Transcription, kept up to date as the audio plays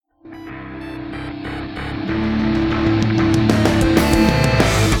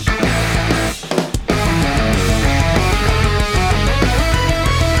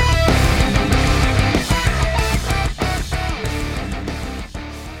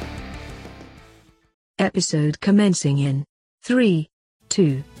Episode commencing in 3,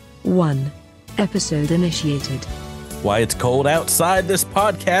 2, 1. Episode initiated. Why it's cold outside this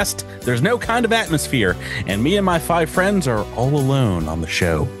podcast, there's no kind of atmosphere, and me and my 5 friends are all alone on the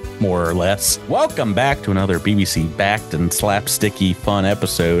show, more or less. Welcome back to another BBC-backed and slapsticky fun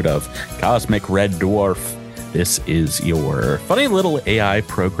episode of Cosmic Red Dwarf. This is your funny little AI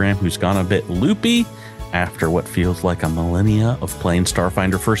program who's gone a bit loopy after what feels like a millennia of playing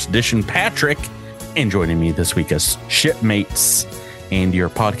Starfinder First Edition. Patrick, and joining me this week as shipmates and your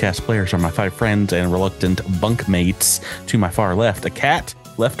podcast players are my 5 friends and reluctant bunkmates. To my far left, a cat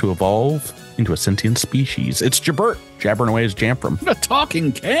left to evolve into a sentient species. It's Jabert, jabbering away as Jamfram. A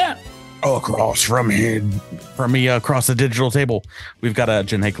talking cat. Across from me, across the digital table, we've got a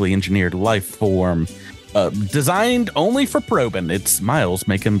genetically engineered life form designed only for probing. Its miles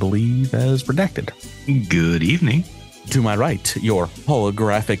make him believe as redacted. Good evening. To my right, your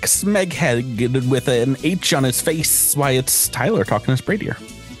holographic smeghead with an H on his face. Why, it's Tyler talking as Bradier.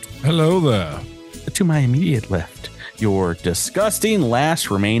 Hello there. To my immediate left, your disgusting last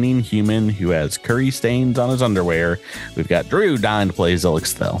remaining human who has curry stains on his underwear. We've got Drew dying to play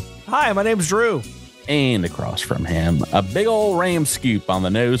Zilix Thel. Hi, my name's Drew. And across from him, a big old ram scoop on the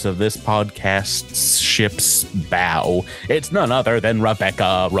nose of this podcast's ship's bow. It's none other than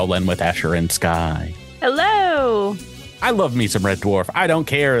Rebecca rolling with Asher and Sky. Hello. I love me some Red Dwarf. I don't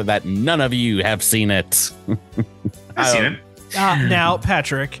care that none of you have seen it. I've seen it. Now,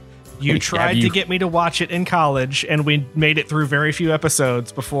 Patrick, you tried to get me to watch it in college, and we made it through very few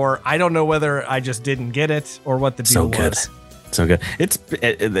episodes before. I don't know whether I just didn't get it or what the deal was. So good.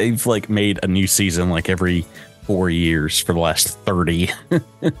 They've like made a new season like every 4 years for the last 30.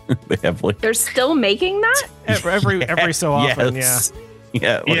 They have like they're still making that every so often. Yes.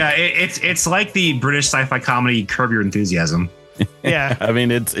 Yeah. It's like the British sci-fi comedy Curb Your Enthusiasm. Yeah. I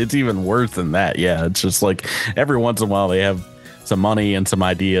mean, it's even worse than that. Yeah. It's just like every once in a while they have some money and some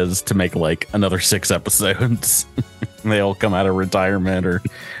ideas to make like another 6 episodes. They all come out of retirement or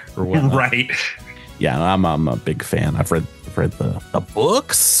whatnot. Right. Yeah. I'm a big fan. I've read the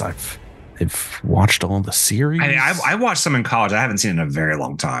books. I've watched all the series. I watched some in college. I haven't seen it in a very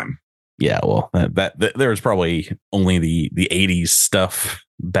long time. Yeah, well, that there was probably only the 80s stuff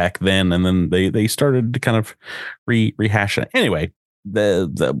back then, and then they started to kind of rehash it. Anyway,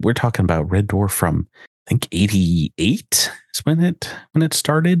 we're talking about Red Dwarf from I think 88 is when it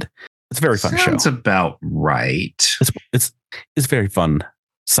started. It's a very fun show. Sounds about right. It's a very fun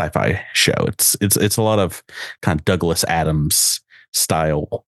sci-fi show. It's a lot of kind of Douglas Adams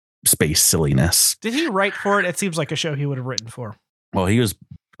style space silliness. Did he write for it? It seems like a show he would have written for. Well, he was.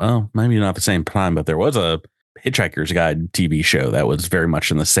 Well, maybe not the same time, but there was a Hitchhiker's Guide TV show that was very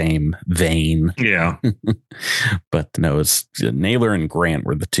much in the same vein. Yeah. But no, it's Naylor and Grant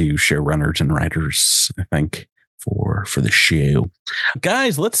were the 2 showrunners and writers, I think, for the show.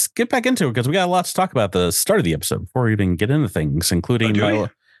 Guys, let's get back into it because we got a lot to talk about at the start of the episode before we even get into things, including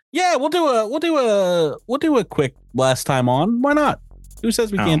yeah, we'll do a quick last time on. Why not? Who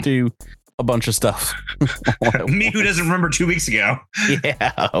says we can't do a bunch of stuff? Me, who doesn't remember 2 weeks ago.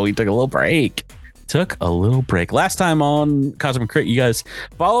 Yeah, we took a little break. Last time on Cosmic Crit, you guys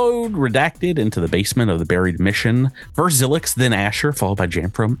followed Redacted into the basement of the buried mission. First Zilix, then Asher, followed by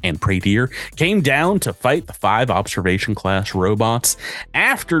Jamfram and Pradier, came down to fight the 5 observation class robots.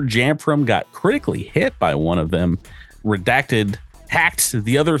 After Jamfram got critically hit by one of them, Redacted hacked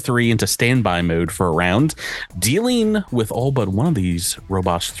the other 3 into standby mode for a round, dealing with all but one of these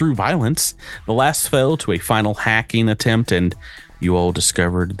robots through violence. The last fell to a final hacking attempt, and you all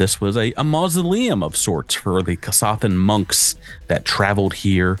discovered this was a mausoleum of sorts for the Kasathan monks that traveled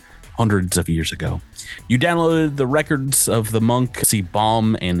here hundreds of years ago. You downloaded the records of the monk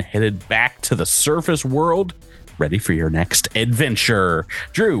bomb and headed back to the surface world, ready for your next adventure.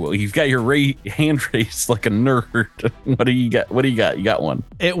 Drew, you've got your hand raised like a nerd. What do you got? You got one.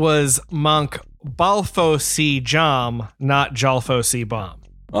 It was Monk Balfo C. Jom, not Jalfo C. Bomb.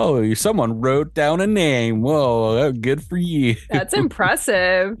 Oh, someone wrote down a name. Whoa, good for you. That's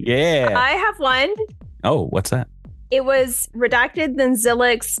impressive. Yeah. I have one. Oh, what's that? It was Redacted, then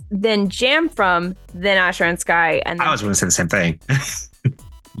Zilix, then Jamfram, then Asher and Sky. And then I was going to say the same thing.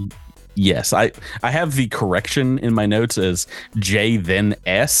 Yes, I have the correction in my notes as J then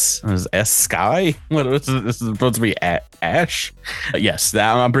S. As S Sky. What was this is supposed to be Ash? Yes,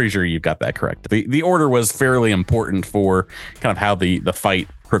 I'm pretty sure you've got that correct. The order was fairly important for kind of how the fight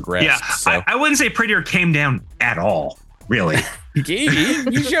progressed. Yeah, so. I wouldn't say Pradier came down at all, really.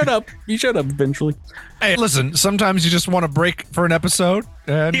 You showed up. You showed up eventually. Hey, listen, sometimes you just want to break for an episode.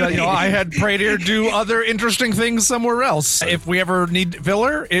 And, I had Praetor do other interesting things somewhere else. If we ever need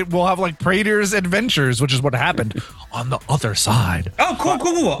filler, it will have like Praetor's Adventures, which is what happened on the other side. Oh,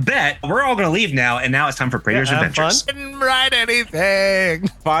 cool. Bet. We're all going to leave now, and now it's time for Praetor's Adventures. Didn't write anything.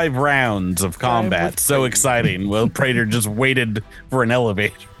 5 rounds of combat. So exciting. Well, Praetor just waited for an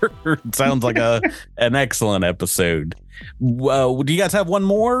elevator. It sounds like an excellent episode. Do you guys have one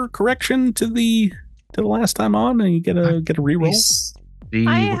more correction to the last time on, and you get a reroll?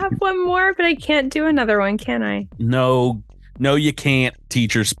 I have one more, but I can't do another one, can I? No, you can't,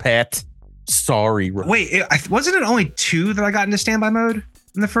 teacher's pet. Sorry. Wait, wasn't it only 2 that I got into standby mode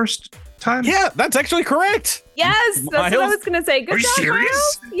in the first time? Yeah, that's actually correct. Yes, that's what I was going to say. Good job,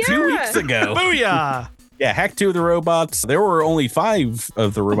 serious? Miles. Yeah. 2 weeks ago. Booyah! Yeah, hack 2 of the robots. There were only 5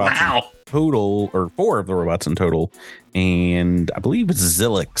 of the robots in total, or 4 of the robots in total. And I believe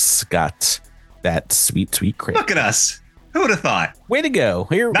Zilix got that sweet crit. Look at us. Who would have thought? Way to go.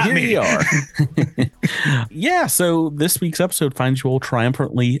 Here we are. Yeah, so this week's episode finds you all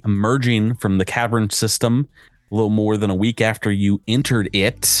triumphantly emerging from the cavern system a little more than a week after you entered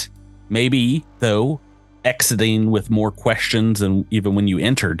it. Maybe, though, exiting with more questions than even when you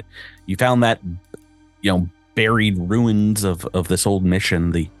entered. You found that, buried ruins of this old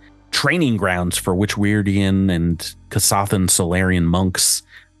mission, the training grounds for Witchweirdian and Kasathan Solarian monks,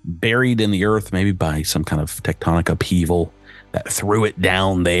 buried in the earth, maybe by some kind of tectonic upheaval that threw it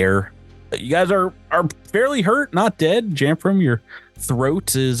down there. You guys are fairly hurt, not dead. Jamfram, your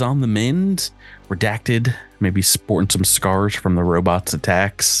throat is on the mend. Redacted, maybe sporting some scars from the robot's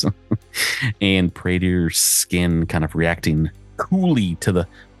attacks. And Praetor's skin kind of reacting coolly to the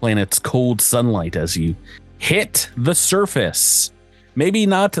planet's cold sunlight as you hit the surface. Maybe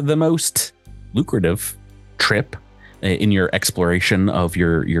not the most lucrative trip in your exploration of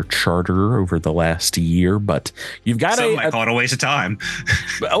your charter over the last year, but you've got some might call it a waste of time.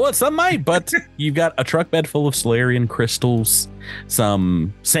 Well, some might, but you've got a truck bed full of Solarian crystals,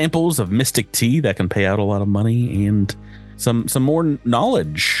 some samples of mystic tea that can pay out a lot of money, and some more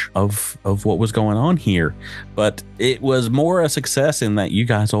knowledge of what was going on here. But it was more a success in that you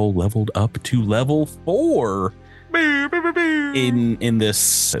guys all leveled up to level 4 in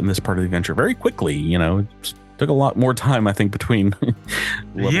this part of the adventure very quickly. It took a lot more time, I think, between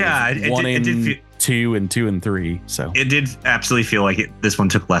levels 1 and 2 and 2 and 3. So it did absolutely feel like this one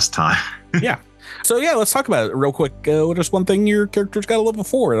took less time. Yeah. So yeah, let's talk about it real quick. Just one thing, your character's got a level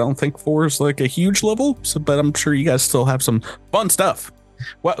 4. I don't think 4 is like a huge level, but I'm sure you guys still have some fun stuff.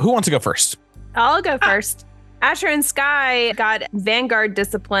 Who wants to go first? I'll go first. Asher and Sky got Vanguard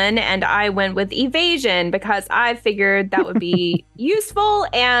Discipline, and I went with Evasion because I figured that would be useful.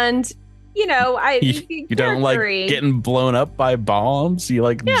 And you don't like getting blown up by bombs. You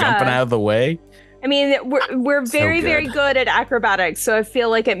like jumping out of the way. I mean, we're very, very good at acrobatics, so I feel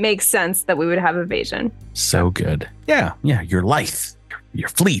like it makes sense that we would have evasion. So good. Yeah. You're lithe. You're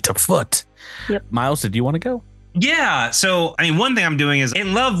fleet of foot. Yep. Miles, did you want to go? Yeah. So, one thing I'm doing is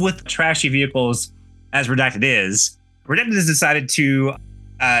in love with trashy vehicles, as Redacted is. Redacted has decided to,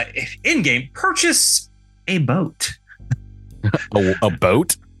 in-game, purchase a boat. A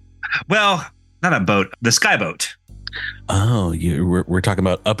boat? Well, not a boat, the Skyboat. Oh, we're talking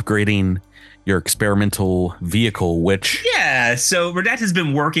about upgrading your experimental vehicle, which... Yeah, so Redacted has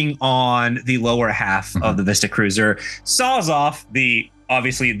been working on the lower half of the Vista Cruiser, saws off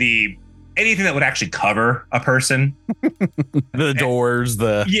anything that would actually cover a person. The doors,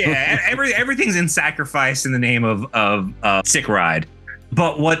 everything's in sacrifice in the name of sick ride.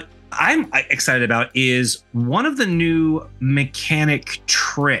 But what I'm excited about is one of the new mechanic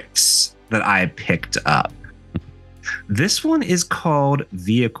tricks that I picked up. This one is called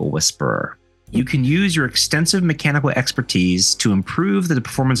Vehicle Whisperer. You can use your extensive mechanical expertise to improve the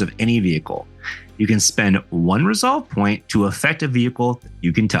performance of any vehicle. You can spend 1 resolve point to affect a vehicle that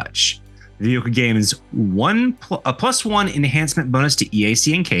you can touch. The vehicle gains a +1 enhancement bonus to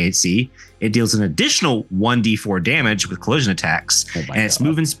EAC and KAC. It deals an additional 1d4 damage with collision attacks, and its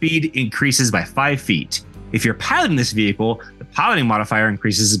movement speed increases by 5 feet. If you're piloting this vehicle, the piloting modifier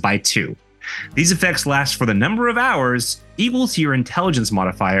increases by 2. These effects last for the number of hours equal to your intelligence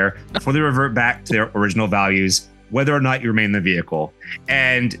modifier before they revert back to their original values, whether or not you remain in the vehicle.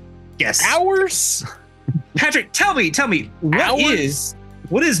 And yes, hours. Patrick, tell me,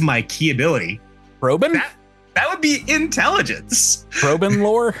 what is my key ability? Probin? That would be intelligence. Probin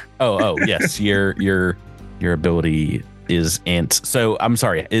lore? Oh, yes. Your ability is int. So I'm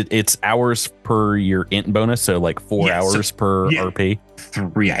sorry, it's hours per your int bonus. So like 4 hours per RP.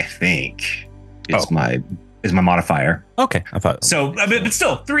 3, I think, is my is my modifier. Okay, I thought So, but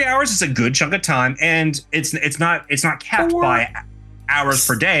still, 3 hours is a good chunk of time, and it's not capped by hours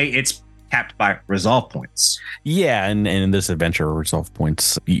per day. It's capped by resolve points. Yeah, and in this adventure, resolve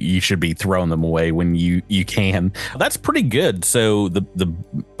points, you should be throwing them away when you can. That's pretty good. So the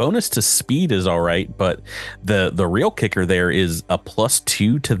bonus to speed is all right, but the real kicker there is a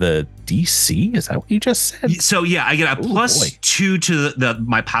 +2 to the DC. Is that what you just said? So yeah, I get a +2 to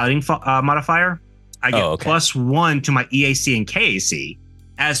my piloting modifier. I get +1 to my EAC and KAC,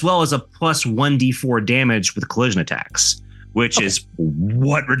 as well as a +1d4 damage with collision attacks, which is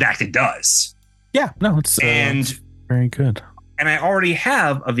what Redacted does. Yeah, no, it's very good. And I already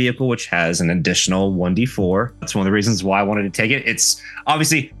have a vehicle which has an additional 1d4. That's one of the reasons why I wanted to take it. It's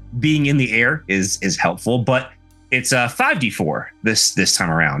obviously being in the air is helpful, but it's a 5d4 this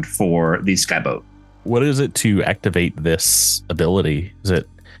time around for the Skyboat. What is it to activate this ability? Is it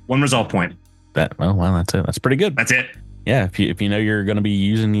 1 resolve point? Well, that's it. That's pretty good. That's it. Yeah, if you know you're going to be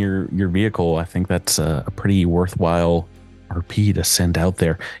using your vehicle, I think that's a pretty worthwhile RP to send out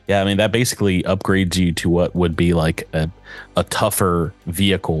there. Yeah, I mean, that basically upgrades you to what would be like a tougher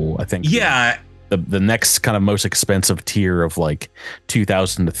vehicle, I think. Yeah. The next kind of most expensive tier of like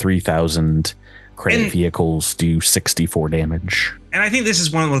 2,000 to 3,000 credit vehicles do 64 damage. And I think this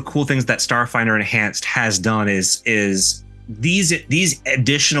is one of the cool things that Starfinder Enhanced has done is these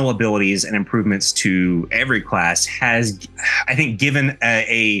additional abilities and improvements to every class has, I think, given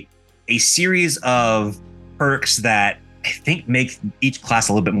a series of perks that I think make each class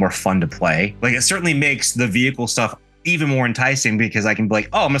a little bit more fun to play. Like, it certainly makes the vehicle stuff even more enticing because I can be like,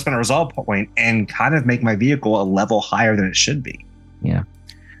 oh, I'm gonna spend a resolve point and kind of make my vehicle a level higher than it should be. Yeah,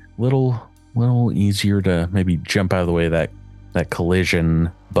 little easier to maybe jump out of the way of that collision,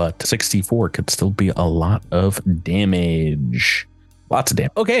 but 64 could still be a lot of damage. Lots of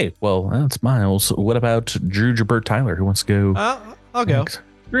damage. Okay, well, that's Miles. What about Drew, Jabert, Tyler? Who wants to go? I'll go.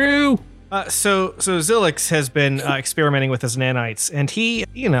 Drew. So Zilix has been experimenting with his nanites, and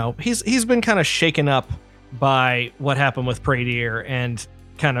he's been kind of shaken up by what happened with Pradier, and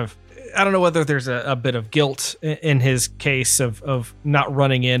kind of, I don't know whether there's a bit of guilt in his case of not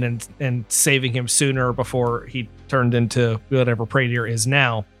running in and saving him sooner before he turned into whatever Pradier is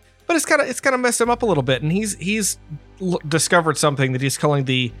now. But it's kind of messed him up a little bit, and he's discovered something that he's calling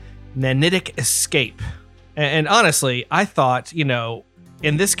the nanitic escape. And honestly, I thought,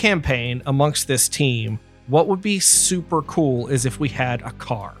 in this campaign, amongst this team, what would be super cool is if we had a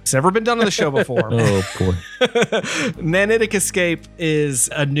car. It's never been done on the show before. Oh, boy. Nanitic Escape is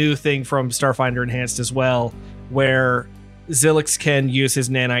a new thing from Starfinder Enhanced as well, where Zilix can use his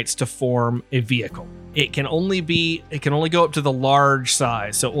nanites to form a vehicle. It can only go up to the large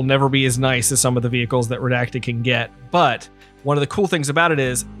size, so it will never be as nice as some of the vehicles that Redacted can get. But one of the cool things about it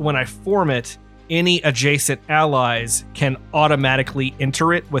is when I form it, any adjacent allies can automatically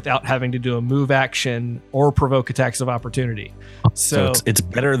enter it without having to do a move action or provoke attacks of opportunity. So it's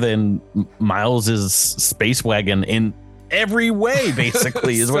better than Miles's space wagon in every way,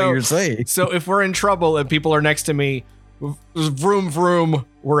 basically, is what you're saying. So if we're in trouble and people are next to me, vroom, vroom,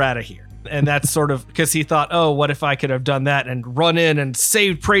 we're out of here. And that's sort of because he thought, oh, what if I could have done that and run in and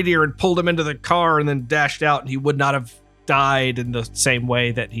saved Pradier and pulled him into the car and then dashed out, and he would not have died in the same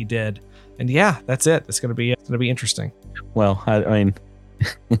way that he did. And yeah, that's it. It's going to be interesting. Well, I mean,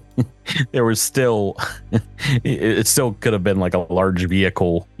 there was still, it still could have been like a large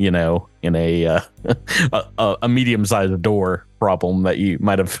vehicle, in a medium-sized door problem that you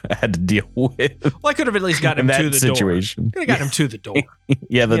might have had to deal with. Well, I could have at least gotten him to the situation. Door. Could have gotten him to the door.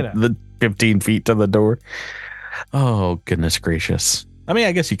 Yeah, the 15 feet to the door. Oh, goodness gracious. I mean,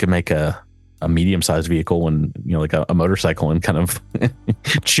 I guess you could make a medium-sized vehicle and like a motorcycle and kind of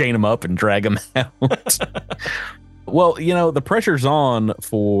chain them up and drag them out. Well, the pressure's on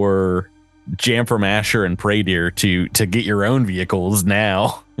for Jamfram, Asher, and Pradier to get your own vehicles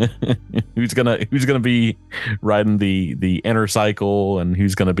now. who's gonna be riding the inner cycle, and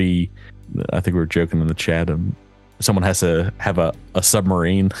who's gonna be? I think we were joking in the chat. Someone has to have a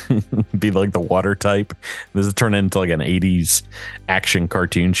submarine, be like the water type. This is turned into like an 80s action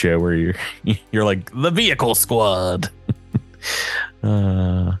cartoon show where you're like the vehicle squad.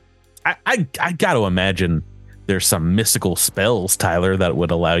 I got to imagine there's some mystical spells, Tyler, that would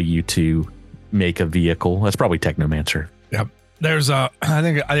allow you to make a vehicle. That's probably Technomancer. Yep. There's I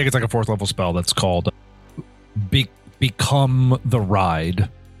think it's like a 4th level spell that's called Become the Ride,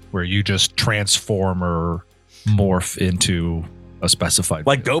 where you just transform or morph into a specified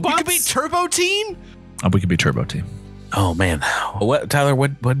like GoBots? We could be Turbo Teen? We could be Turbo Team. Oh man. Tyler,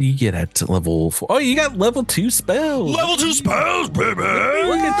 what do you get at level 4? Oh, you got level 2 spells. Level 2 spells, baby.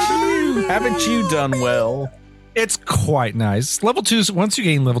 Look at you. Haven't you done well? It's quite nice. Level 2, once you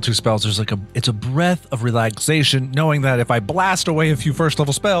gain level 2 spells, there's it's a breath of relaxation, knowing that if I blast away a few first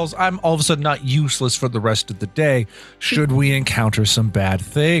level spells, I'm all of a sudden not useless for the rest of the day, should we encounter some bad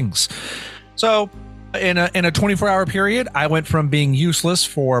things. So in a 24-hour period, I went from being useless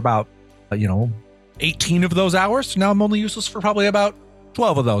for about 18 of those hours to now I'm only useless for probably about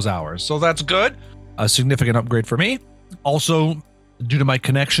 12 of those hours. So that's good. A significant upgrade for me. Also, due to my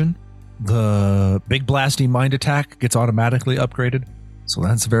connection, the big blasty mind attack gets automatically upgraded. So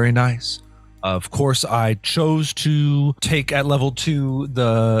that's very nice. Of course, I chose to take at level 2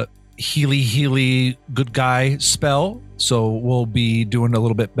 the Healy good guy spell. So we'll be doing a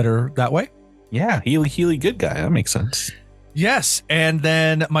little bit better that way. Yeah, Healy good guy. That makes sense. Yes. And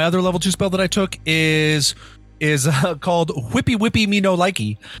then my other level 2 spell that I took is called Whippy Me No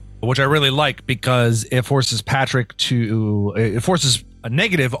Likey, which I really like because it forces a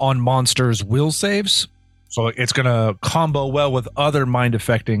negative on monsters' will saves. So it's going to combo well with other mind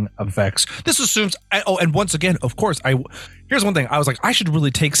affecting effects. This assumes, and once again, of course, here's one thing. I was like, I should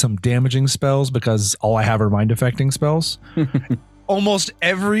really take some damaging spells because all I have are mind affecting spells. Almost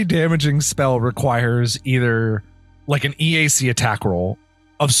every damaging spell requires either like an EAC attack roll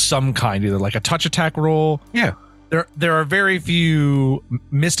of some kind, either like a touch attack roll. Yeah. There are very few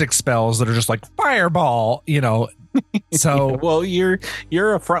mystic spells that are just like fireball, So well, you're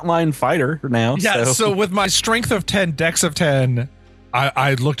a frontline fighter now. Yeah. So with my strength of 10, dex of 10,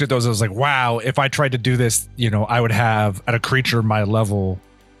 I looked at those. I was like, wow, if I tried to do this, I would have at a creature my level,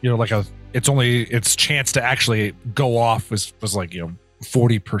 its chance to actually go off was like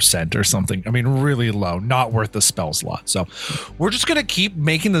 40% or something. I mean, really low, not worth the spell slot. So we're just going to keep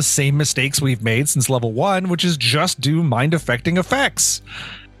making the same mistakes we've made since level 1, which is just do mind affecting effects.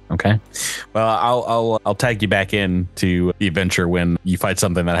 Okay. Well, I'll tag you back in to the adventure when you fight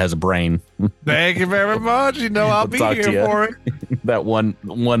something that has a brain. Thank you very much. I'll be here for it. That one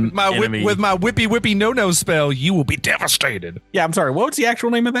enemy. With my whippy no spell, you will be devastated. Yeah, I'm sorry. What's the actual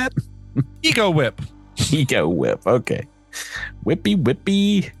name of that? Ego Whip. Ego Whip. Okay.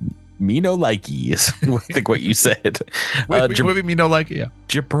 Whippy me no likey is I think what you said. Whippy me no likey. Yeah.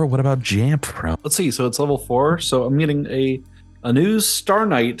 Jipper, what about Jamp, bro? Let's see. So it's level 4. So I'm getting a new Star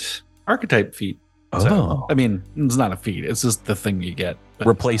Knight archetype feat. So, I mean, it's not a feat. It's just the thing you get. But,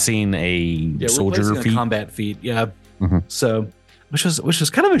 replacing a soldier replacing feat? A combat feat, yeah. Mm-hmm. So, which is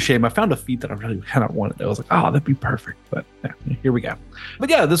kind of a shame. I found a feat that I really kind of wanted. I was like, oh, that'd be perfect. But yeah, here we go. But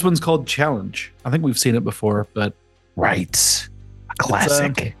yeah, this one's called Challenge. I think we've seen it before, but right, a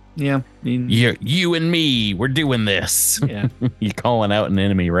classic. Yeah, I mean, you and me, we're doing this. Yeah, you calling out an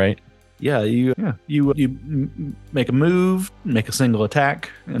enemy, right? Yeah, you make a move, make a single attack,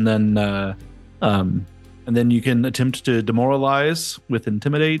 and then you can attempt to demoralize with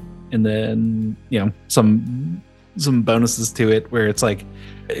Intimidate, and then some bonuses to it where it's like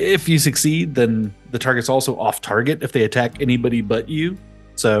if you succeed, then the target's also off target if they attack anybody but you.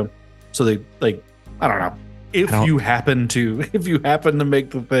 So they like, I don't know. If you happen to make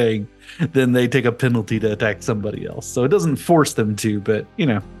the thing, then they take a penalty to attack somebody else. So it doesn't force them to, but it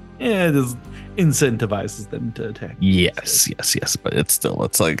just incentivizes them to attack. Yes. But it's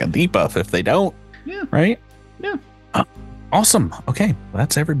like a debuff if they don't. Yeah. Right? Yeah. Awesome. Okay. Well,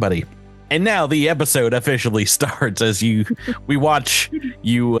 that's everybody. And now the episode officially starts as we watch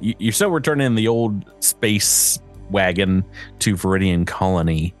you're still returning the old space wagon to Viridian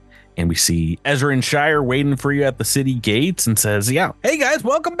Colony. And we see Ezra and Shire waiting for you at the city gates and says, yeah, hey guys,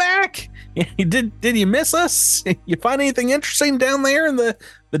 welcome back. Did you miss us? You find anything interesting down there in the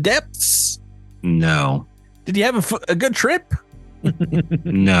depths? No. Did you have a good trip?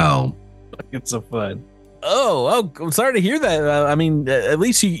 No. It's so fun. Oh, I'm sorry to hear that. I mean, at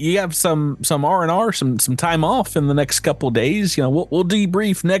least you have some R&R, some time off in the next couple of days. We'll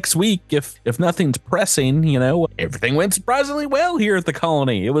debrief next week if nothing's pressing. Everything went surprisingly well here at the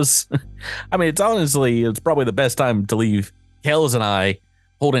colony. It was, I mean, it's probably the best time to leave Kells and I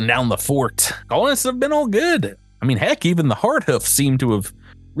holding down the fort. Colonists have been all good. I mean, heck, even the Hardhoof seem to have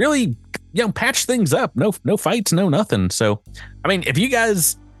really, patched things up. No fights, no nothing. So, I mean, if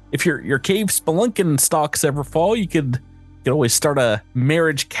your cave spelunking stocks ever fall, you could always start a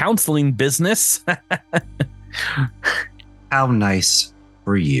marriage counseling business. How nice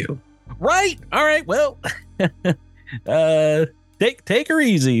for you. Right. All right. Well, take her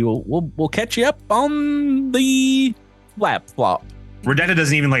easy. We'll catch you up on the flop. Rodetta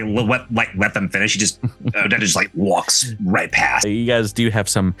doesn't even let them finish. She just Rodetta just walks right past. You guys do have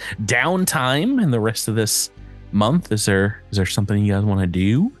some downtime in the rest of this month. Is there something you guys want to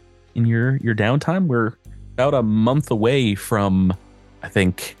do in your downtime? We're about a month away from, I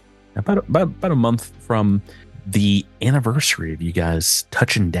think, about a month from the anniversary of you guys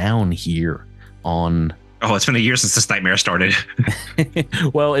touching down here on. Oh, it's been a year since this nightmare started.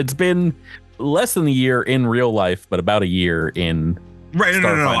 Well, it's been less than a year in real life, but about a year in. Right. No.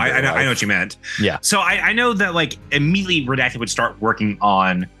 I know what you meant. Yeah. So I know that like immediately Redacted would start working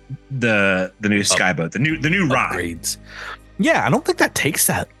on the new Skyboat, the new ride. Upgrades. Yeah, I don't think that takes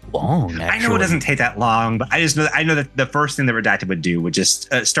that long. Actually. I know it doesn't take that long, but I know that the first thing that Redacted would do would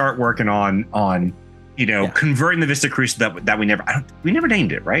just start working on converting the Vista Cruise that we never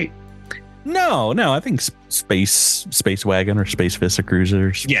named it, right? No, I think Space Wagon or Space Vista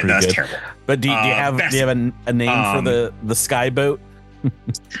Cruisers. Yeah, that's good. terrible. But do you have a name for the Skyboat?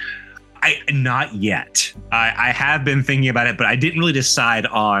 Not yet. I have been thinking about it, but I didn't really decide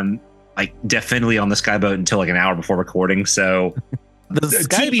on like definitely on the Skyboat until like an hour before recording. So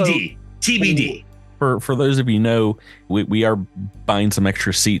TBD. For those of you know, we are buying some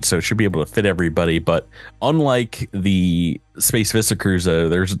extra seats, so it should be able to fit everybody. But unlike the Space Vista Cruise,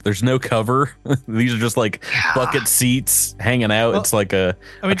 there's no cover. These are just like bucket seats hanging out. It's like a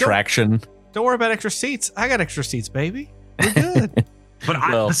attraction. Don't worry about extra seats. I got extra seats, baby. We're good.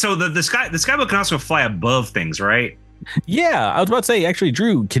 But so the Skyboat can also fly above things, right? Yeah, I was about to say, actually,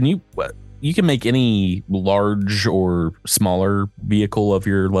 Drew, you can make any large or smaller vehicle of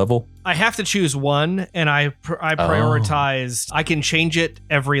your level? I have to choose one, and I prioritized. I can change it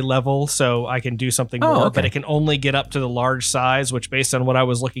every level, so I can do something more, but it can only get up to the large size, which based on what I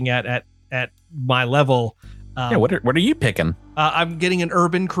was looking at my level. What are you picking? I'm getting an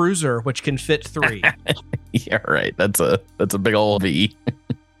urban cruiser, which can fit 3. Yeah, right. That's a big old V.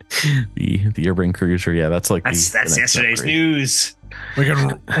 the urban cruiser. Yeah, that's yesterday's news. We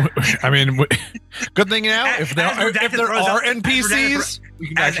can. I mean, good thing now. If there are NPCs,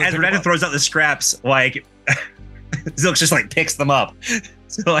 as Redacted throws out the scraps, like Zilch just like picks them up.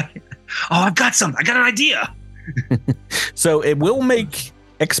 So like, I've got something. I got an idea. So it will make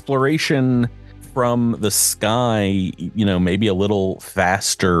exploration from the sky, maybe a little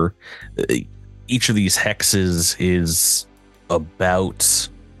faster. Each of these hexes is about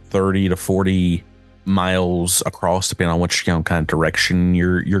 30 to 40 miles across, depending on which kind of direction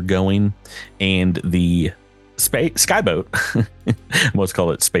you're going. And the Skyboat, let's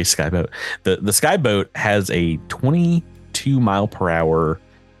call it Space Skyboat. The Skyboat has a 22 mile per hour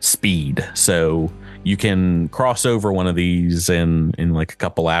speed, so you can cross over one of these in like a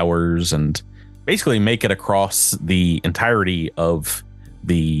couple hours and basically make it across the entirety of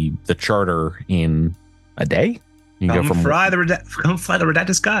the charter in a day. You go from fly the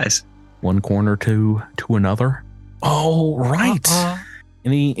Redacted skies. One corner to another. Oh, right.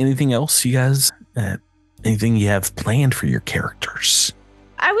 Anything else you guys? Anything you have planned for your characters?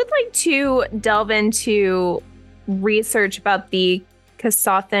 I would like to delve into research about the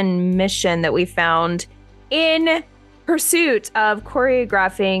Kasathan mission that we found in pursuit of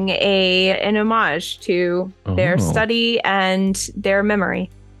choreographing an homage to their study and their memory.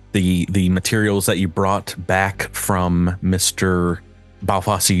 The materials that you brought back from Mr.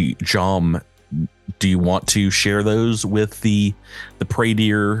 Balfasi Jom, do you want to share those with the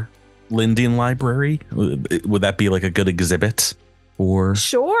Pradier Lindian Library? Would that be like a good exhibit? Or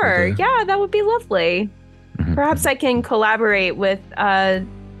sure, yeah, that would be lovely. Mm-hmm. Perhaps I can collaborate with a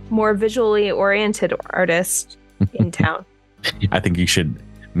more visually oriented artist in town. I think you should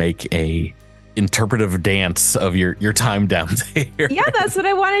make a interpretive dance of your time down there. Yeah, that's what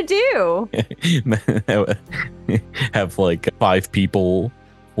I want to do. Have like 5 people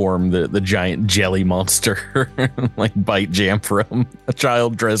form the giant jelly monster, like bite jam from a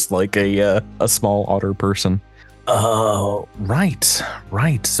child dressed like a small otter person. Oh, right.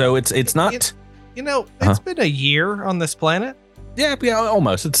 So it's not. It's been a year on this planet. Yeah,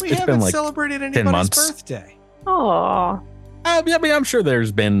 almost. It's been like celebrated anybody's birthday. Oh. I'm sure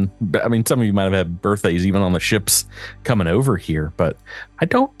there's been. Some of you might have had birthdays even on the ships coming over here, but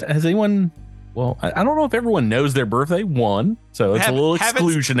has anyone? Well, I don't know if everyone knows their birthday. So it's a little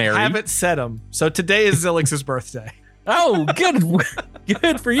exclusionary. Haven't set them. So today is Zilix's birthday. Oh,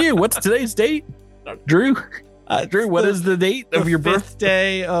 good for you. What's today's date, Drew? Drew, what is the date of your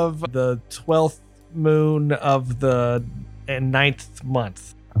birthday? Of the 12th moon of the 9th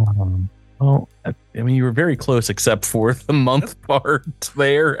month. Well, you were very close except for the month part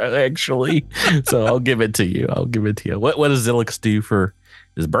there, actually. So I'll give it to you. What does Zilix do for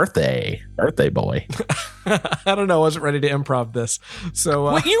his birthday? Birthday boy. I don't know. I wasn't ready to improv this.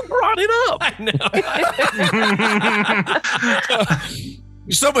 So you brought it up. I know.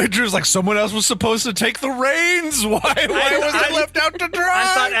 Somebody Drew's like, someone else was supposed to take the reins. Why was it left out to dry?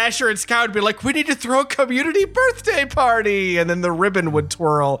 I thought Asher and Sky would be like, we need to throw a community birthday party, and then the ribbon would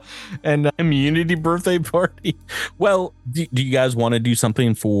twirl. And Community birthday party. Well, do you guys want to do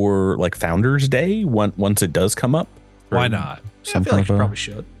something for like Founders Day once it does come up? Why not? I feel like you probably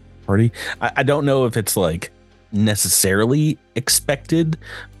should. Party. I don't know if it's like necessarily expected,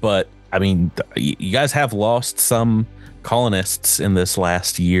 but I mean, you guys have lost some colonists in this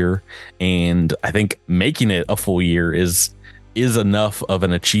last year, and I think making it a full year is enough of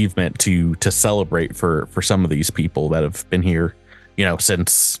an achievement to celebrate for some of these people that have been here,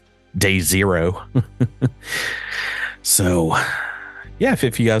 since day zero. So yeah,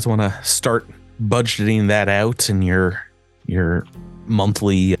 if you guys want to start budgeting that out in your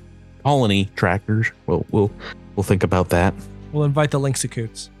monthly colony trackers, we'll think about that. We'll invite the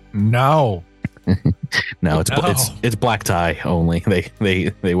Linksicoots. No. No, it's black tie only.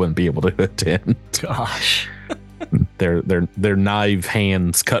 They wouldn't be able to attend. Gosh. Their knife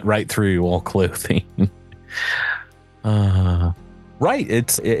hands cut right through all clothing. Right.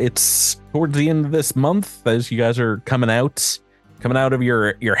 It's towards the end of this month as you guys are coming out of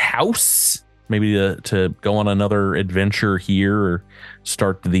your house, maybe to go on another adventure here or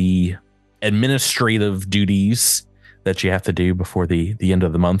start the administrative duties that you have to do before the end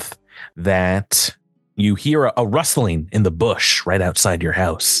of the month, that you hear a rustling in the bush right outside your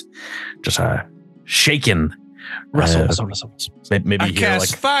house. Just a shaking. Rustle. Maybe I you hear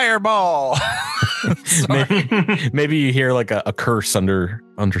cast fireball. maybe you hear like a curse under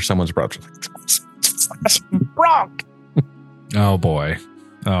someone's breath. Brock. Oh boy.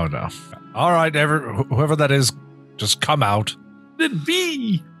 Oh no. All right, whoever that is, just come out. It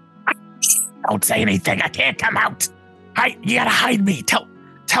be. Don't say anything. I can't come out. You gotta hide me. Tell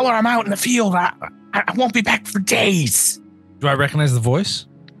her I'm out in the field. I won't be back for days. Do I recognize the voice?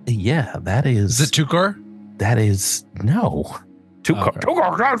 Yeah, that is. Is it Tukar? That is no. Tukar. Okay.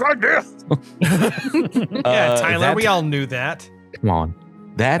 Tukar sounds like this. Yeah, Tyler, we all knew that. Come on.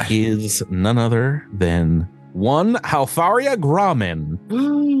 That is none other than one Haltharia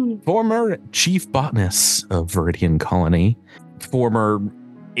Grommin, former chief botanist of Viridian Colony, former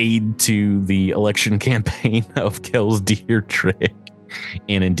aide to the election campaign of Kel's Deirdre.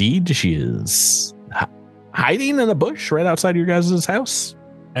 And indeed, she is hiding in a bush right outside your guys' house.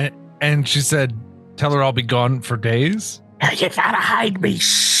 And she said, tell her I'll be gone for days. You gotta hide me.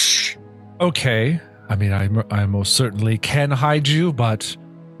 Shh. Okay. I mean, I most certainly can hide you, but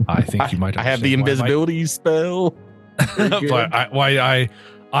I think you might. I have the invisibility spell. But I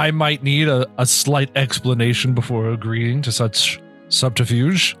might need a slight explanation before agreeing to such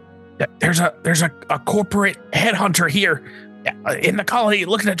subterfuge. There's a corporate headhunter here in the colony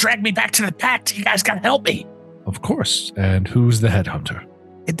looking to drag me back to the pact. You guys gotta help me. Of course. And who's the headhunter?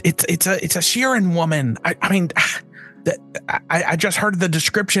 It's a Sheeran woman. I just heard the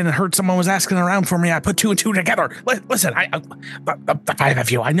description and heard someone was asking around for me. I put two and two together. Listen, the five of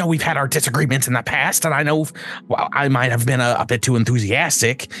you, I know we've had our disagreements in the past, and I know I might have been a bit too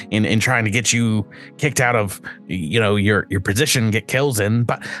enthusiastic in trying to get you kicked out of your position, get kills in.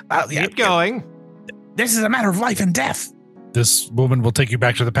 But Keep going. This is a matter of life and death. This woman will take you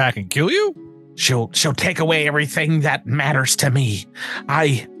back to the pack and kill you? She'll take away everything that matters to me.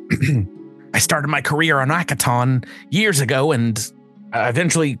 I started my career on Akaton years ago, and I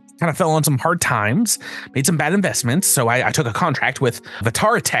eventually kind of fell on some hard times, made some bad investments. So I took a contract with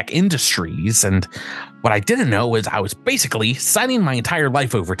Vitaratech Industries, and what I didn't know is I was basically signing my entire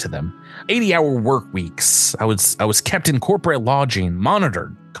life over to them. 80-hour work weeks. I was kept in corporate lodging,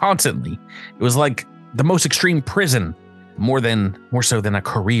 monitored constantly. It was like the most extreme prison, more so than a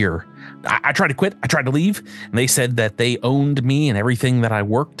career. I tried to quit. I tried to leave, and they said that they owned me and everything that I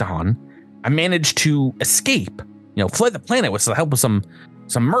worked on. I managed to escape, fled the planet with the help of some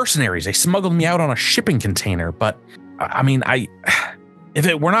mercenaries. They smuggled me out on a shipping container. But I mean, if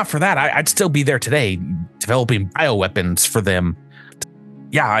it were not for that, I'd still be there today developing bioweapons for them.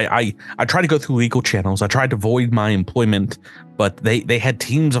 Yeah, I tried to go through legal channels. I tried to void my employment, but they had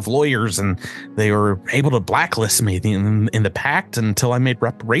teams of lawyers, and they were able to blacklist me in the pact until I made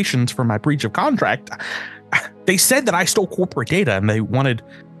reparations for my breach of contract. They said that I stole corporate data, and they wanted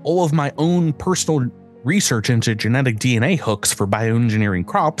all of my own personal research into genetic DNA hooks for bioengineering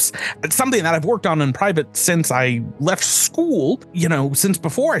crops. It's something that I've worked on in private since I left school, since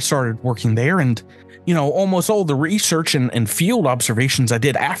before I started working there. And, almost all the research and field observations I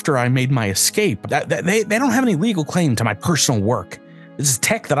did after I made my escape, they don't have any legal claim to my personal work. This is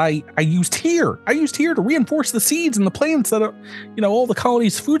tech that I used here. I used here to reinforce the seeds and the plants that all the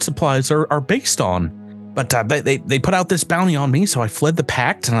colony's food supplies are based on. But they put out this bounty on me, so I fled the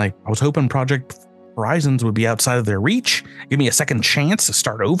pact, and I was hoping Project Horizons would be outside of their reach, give me a second chance to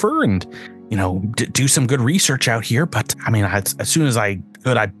start over and, do some good research out here. But I mean, as soon as I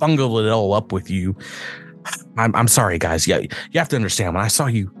could, I bungled it all up with you. I'm sorry, guys. Yeah, you have to understand, when I saw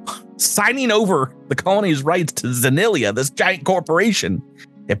you signing over the colony's rights to Zanilia, this giant corporation,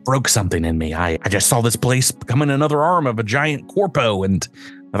 it broke something in me. I just saw this place becoming another arm of a giant corpo and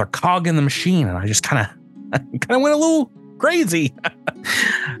another cog in the machine, and I just kind of went a little crazy.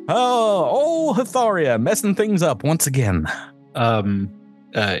 Oh, Haltharia, messing things up once again.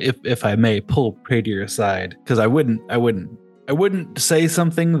 If I may pull Pradier aside, because I wouldn't say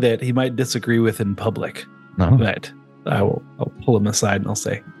something that he might disagree with in public. No. But I'll pull him aside and I'll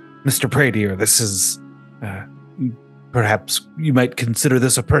say, Mr. Pradier, this is perhaps you might consider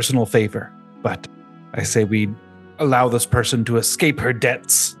this a personal favor, but I say we allow this person to escape her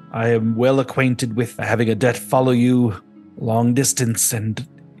debts. I am well acquainted with having a debt follow you long distance, and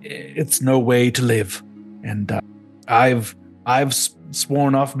it's no way to live. And I've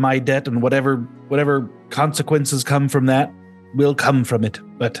sworn off my debt, and whatever consequences come from that will come from it.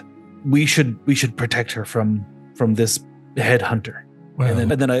 But we should protect her from this headhunter. Well,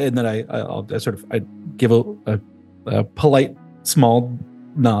 And then I give a polite small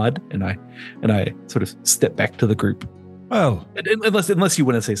nod, and I sort of step back to the group. well, Unless you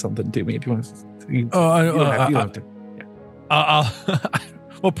want to say something to me, if you want to. You don't have to.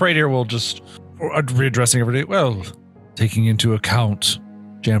 well, Pradier will just readdressing everybody. Well, taking into account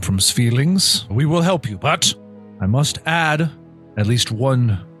Jamfram's feelings, we will help you, but I must add at least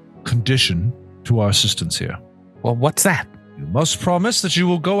one condition to our assistance here. Well, what's that? You must promise that you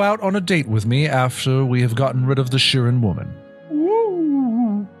will go out on a date with me after we have gotten rid of the Shirin woman.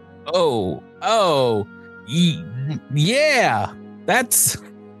 Yeah. That's,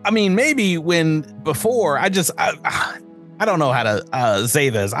 I mean, maybe before, I don't know how to say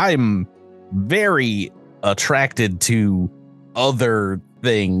this. I'm very attracted to other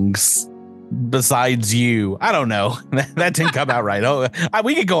things besides you. I don't know. That didn't come out right. Oh,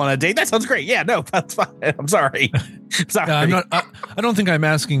 we could go on a date. That sounds great. Yeah, no, that's fine. I'm sorry. Sorry. I don't think I'm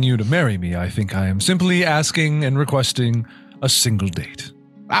asking you to marry me. I think I am simply asking and requesting a single date.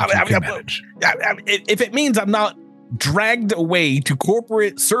 If it means I'm not dragged away to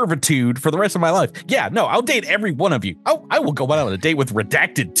corporate servitude for the rest of my life, yeah, no, I'll date every one of you. I will go out on a date with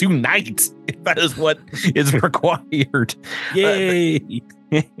Redacted tonight if that is what is required. Yay.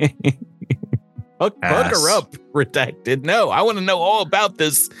 Hook her up, Redacted. No, I want to know all about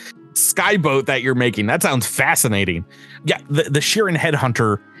this skyboat that you're making. That sounds fascinating. Yeah, the Shirin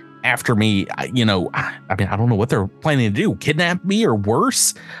headhunter after me, I mean, I don't know what they're planning to do. Kidnap me or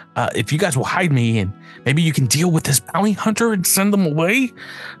worse? If you guys will hide me and maybe you can deal with this bounty hunter and send them away,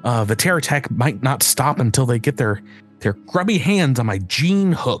 the terror attack might not stop until they get their grubby hands on my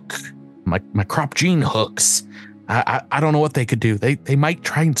gene hook, my crop gene hooks. I don't know what they could do. They might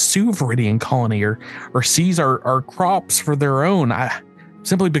try and sue Viridian Colony or seize our crops for their own.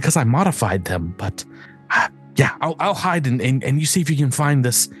 Simply because I modified them. But yeah, I'll hide and you see if you can find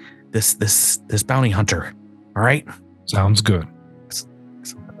this bounty hunter. All right. Sounds good.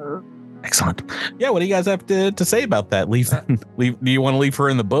 Excellent. Yeah. What do you guys have to say about that? Leave. Do you want to leave her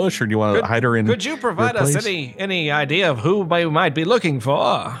in the bush, or do you want to hide her in? Could you provide us any idea of who we might be looking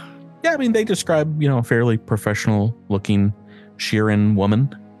for? Yeah, I mean, they describe, a fairly professional-looking Shirin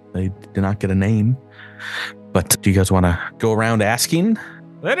woman. They did not get a name. But do you guys want to go around asking?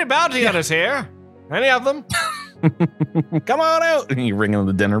 Any bounty hunters here? Any of them? Come on out. And you ring on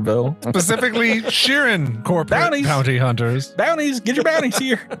the dinner bell. Specifically, Shirin corporate bounty hunters. Bounties, get your bounties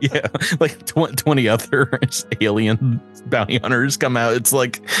here. Yeah, like 20 other alien bounty hunters come out. It's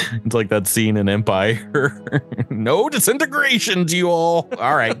like that scene in Empire. No disintegrations, you all.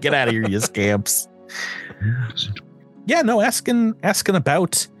 All right, get out of here, you scamps. Yeah, no, asking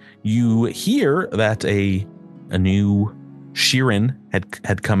about. You hear that a new Shirin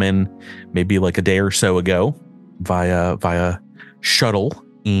had come in maybe like a day or so ago via shuttle,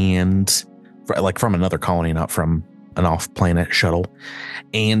 and from another colony, not from an off-planet shuttle,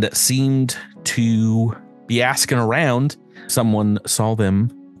 and seemed to be asking around. Someone saw them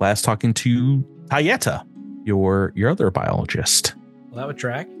last talking to Tayeta, your other biologist. Well, that would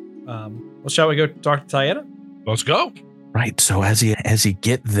track. Well, shall we go talk to Tayeta? Let's go. Right. So as you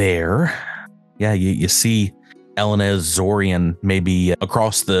get there, yeah, you see Elenez Zorian maybe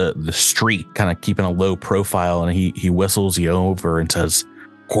across the street, kind of keeping a low profile, and he whistles you over and says,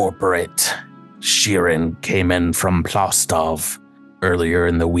 "Corporate Shirin came in from Plostov earlier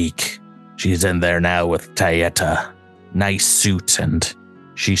in the week. She's in there now with Tayeta. Nice suit, and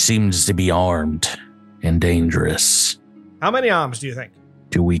she seems to be armed. and dangerous. How many arms do you think?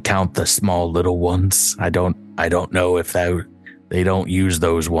 Do we count the small little ones? I don't know if they don't use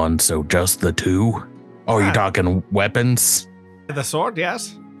those ones, so just the two? Oh, are you talking weapons? The sword,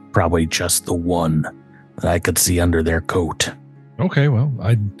 yes. Probably just the one that I could see under their coat. Okay, well,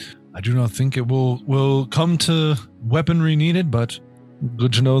 I do not think it will come to weaponry needed, but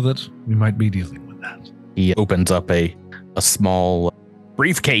good to know that we might be dealing with that. He opens up a small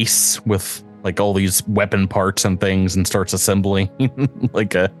briefcase with like all these weapon parts and things and starts assembling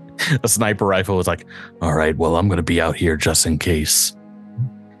like a sniper rifle. Is like, all right, well, I'm going to be out here just in case.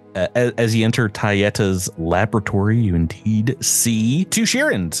 As you enter Tayeta's laboratory, you indeed see two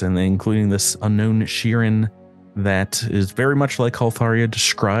Shirins, and including this unknown Shirin that is very much like Haltharia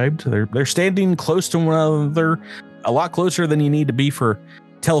described. They're standing close to one another, a lot closer than you need to be for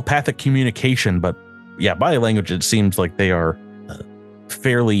telepathic communication. But yeah, body language, it seems like they are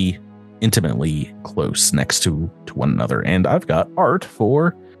fairly intimately close next to one another. And I've got art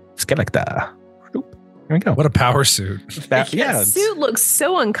for Skellekta. Here we go. What a power suit. That suit looks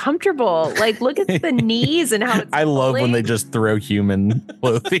so uncomfortable. Like, look at the knees and how it's I love when they just throw human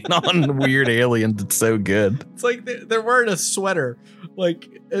clothing on weird aliens. It's so good. It's like they're wearing a sweater. Like,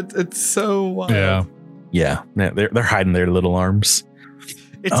 it's so wild. Yeah. They're hiding their little arms.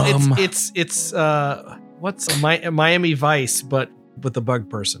 It's what's Miami Vice, but with the bug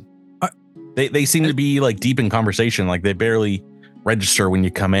person. They seem to be like deep in conversation. Like they barely register when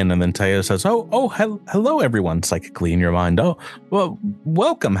you come in, and then Taya says, "Oh, hello, everyone," psychically in your mind. "Oh, well,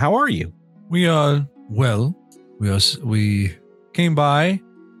 welcome. How are you?" We are well. We came by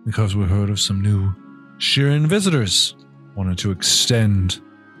because we heard of some new Shirin visitors. Wanted to extend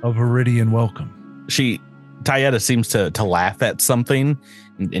a Viridian welcome. Tayeta seems to laugh at something,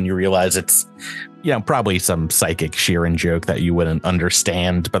 and you realize it's, probably some psychic Shirin joke that you wouldn't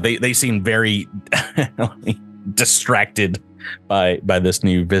understand. But they seem very distracted by this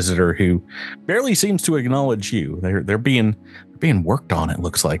new visitor who barely seems to acknowledge you. They're being worked on, it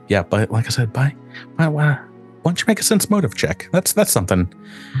looks like. Yeah, but like I said, why don't you make a sense motive check? That's something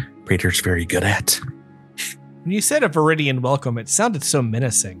Praetor's very good at. When you said a Viridian welcome, it sounded so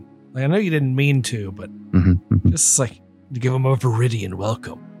menacing. Like, I know you didn't mean to, but just like to give them a Viridian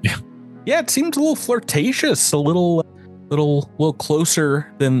welcome. Yeah, it seems a little flirtatious, a little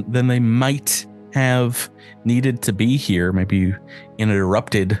closer than they might have needed to be here. Maybe you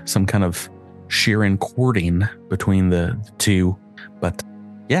interrupted some kind of Shirin courting between the two. But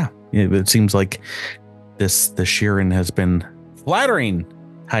yeah, it seems like the Shirin has been flattering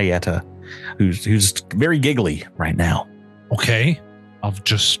Tayeta, who's very giggly right now. Okay, I'll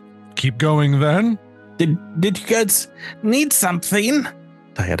just keep going then. Did you guys need something?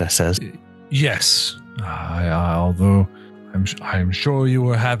 Tayeta says. Yes, although I'm sure you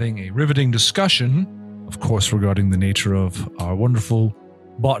were having a riveting discussion, of course, regarding the nature of our wonderful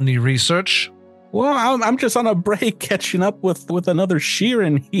botany research. Well, I'm just on a break catching up with another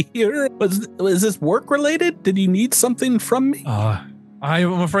Shirin here. Was this work related? Did you need something from me?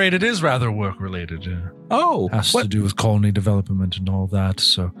 I'm afraid it is rather work related. Has to do with colony development and all that.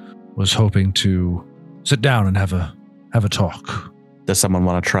 So, was hoping to sit down and have a talk. Does someone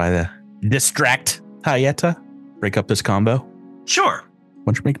want to try to distract Tayeta? Break up this combo? Sure. Why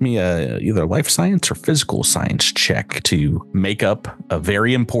don't you make me either life science or physical science check to make up a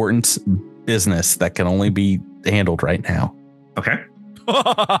very important business that can only be handled right now. Okay.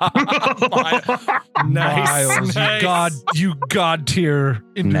 Nice. You god tier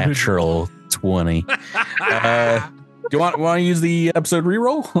individual. Natural 20. Do you want to use the episode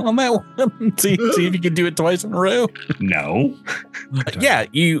reroll on that one? see if you can do it twice in a row? No. Yeah,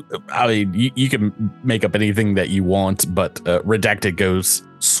 you can make up anything that you want, but Redacted goes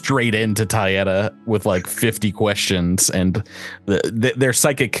straight into Tayeta with like 50 questions, and their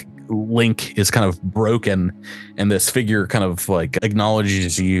psychic link is kind of broken, and this figure kind of like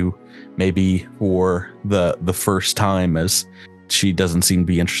acknowledges you maybe for the first time, as she doesn't seem to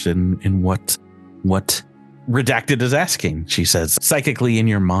be interested in what Redacted is asking. She says, psychically in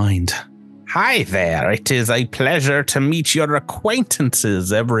your mind, "Hi there, it is a pleasure to meet your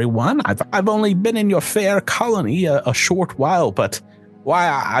acquaintances, everyone. I've only been in your fair colony a short while, but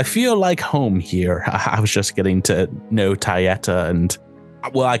why, I feel like home here. I was just getting to know Tayeta, and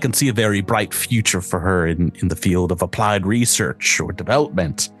well, I can see a very bright future for her in the field of applied research or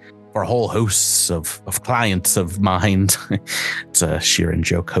development for whole hosts of clients of mine." It's a Shirin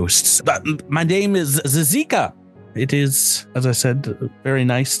joke hosts. My name is Zazika. It is, as I said, very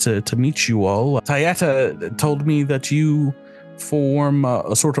nice to meet you all. Tayeta told me that you form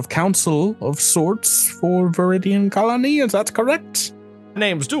a sort of council of sorts for Viridian Colony. Is that correct?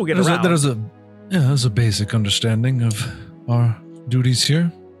 Names do get around. Yeah, there's a basic understanding of our duties here.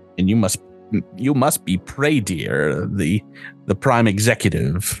 And you must be Praydeer, the prime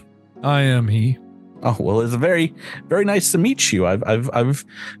executive. I am he. Oh, well, it's very, very nice to meet you. I've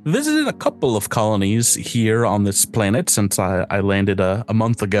visited a couple of colonies here on this planet since I landed a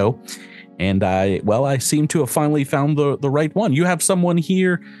month ago. And I seem to have finally found the right one. You have someone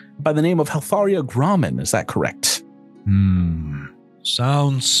here by the name of Haltharia Grommin, is that correct?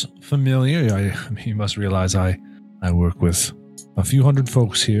 Sounds familiar. You must realize I work with a few hundred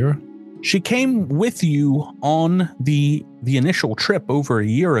folks here. She came with you on the initial trip over a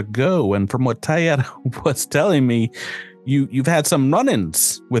year ago, and from what Tayet was telling me, you've had some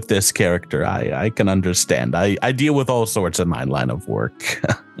run-ins with this character. I can understand. I deal with all sorts in my line of work.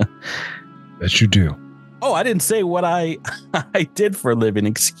 Bet you do. Oh, I didn't say what I did for a living.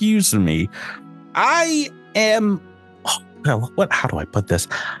 Excuse me. I am. How do I put this?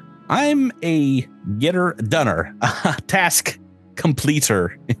 I'm a getter-doner, a task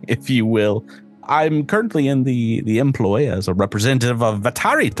completer, if you will. I'm currently in the employ as a representative of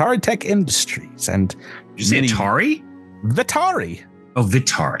Vitari Tech Industries. And did you say Atari? Vitari. Oh,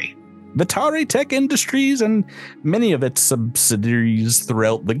 Vitari. Vitari Tech Industries and many of its subsidiaries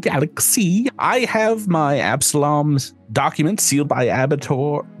throughout the galaxy. I have my Absalom's documents sealed by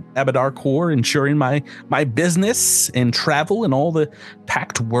Abadar Corps, ensuring my business and travel in all the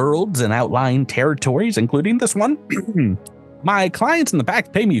packed worlds and outlying territories, including this one. My clients in the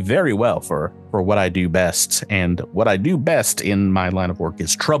Pact pay me very well for what I do best, and what I do best in my line of work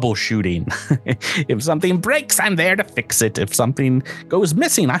is troubleshooting. If something breaks, I'm there to fix it. If something goes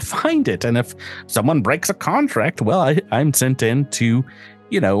missing, I find it. And if someone breaks a contract, well, I'm sent in to,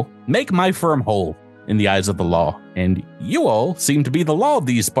 make my firm whole in the eyes of the law. And you all seem to be the law of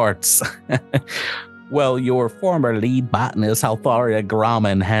these parts. Well, your former lead botanist, Haltharia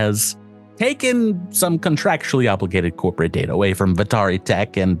Grommin, has taken some contractually obligated corporate data away from Vitari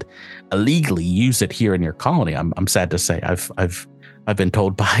Tech and illegally use it here in your colony. I'm sad to say I've been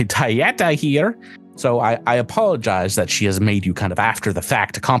told by Tayeta here. So I apologize that she has made you kind of after the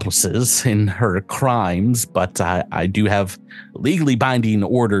fact accomplices in her crimes, but I do have legally binding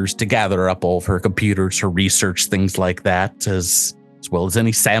orders to gather up all of her computers, her research, things like that, as well as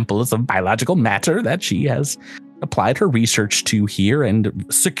any samples of biological matter that she has applied her research to here, and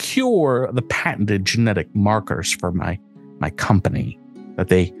secure the patented genetic markers for my company that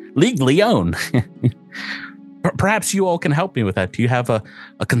they legally own. Perhaps you all can help me with that. Do you have a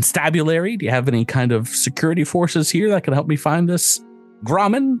constabulary? Do you have any kind of security forces here that can help me find this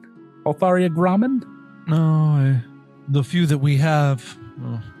Grommin, Haltharia Grommin? No, the few that we have,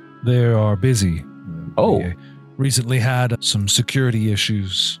 they are busy. We recently had some security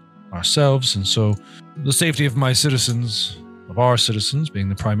issues ourselves, and so the safety of our citizens being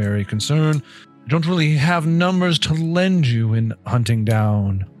the primary concern, I don't really have numbers to lend you in hunting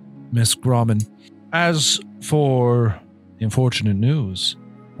down Miss Grommin. As for the unfortunate news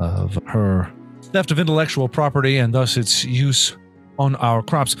of her theft of intellectual property and thus its use on our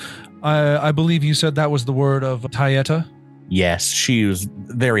crops, I believe you said that was the word of Tayeta? Yes, she was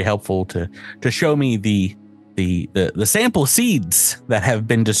very helpful to show me the sample seeds that have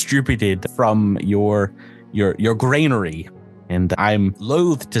been distributed from your granary. And I'm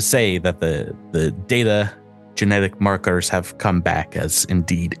loath to say that the data genetic markers have come back as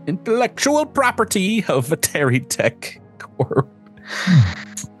indeed intellectual property of Vitari Tech Corp.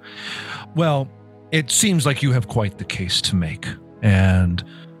 Well, it seems like you have quite the case to make.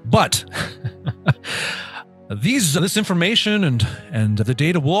 But this information and the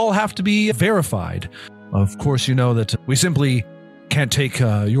data will all have to be verified. Of course, you know that we simply can't take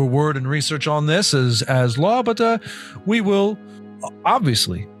your word and research on this as law, but we will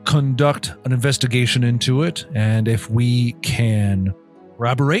obviously conduct an investigation into it. And if we can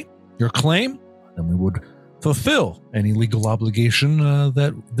corroborate your claim, then we would fulfill any legal obligation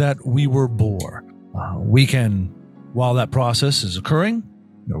that we were bore. We can, while that process is occurring,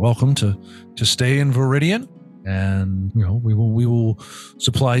 you're welcome to stay in Viridian, and we will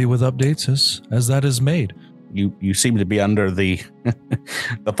supply you with updates as that is made. You seem to be under the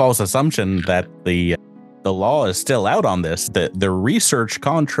the false assumption that the law is still out on this. The research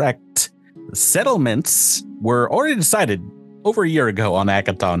contract settlements were already decided over a year ago on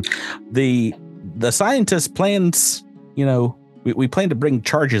Akaton. The scientists plans, we plan to bring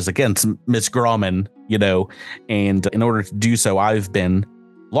charges against Miss Grommin, and in order to do so, I've been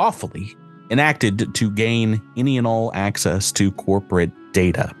lawfully enacted to gain any and all access to corporate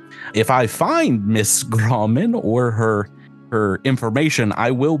data. If I find Miss Grommin or her her information,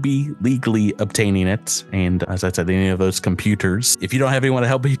 I will be legally obtaining it. And as I said, any of those computers, if you don't have anyone to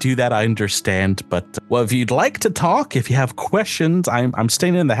help me do that, I understand. But well, if you'd like to talk, if you have questions, I'm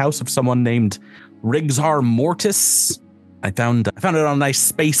staying in the house of someone named Rigsar Mortis. I found it on a nice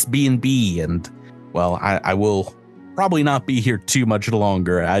space B&B, and well, I will probably not be here too much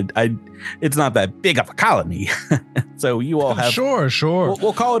longer. It's not that big of a colony. So you all have Sure.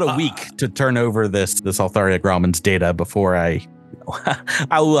 We'll call it a week to turn over this Haltharia Grommin's data before I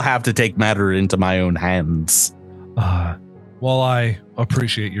will have to take matter into my own hands. While I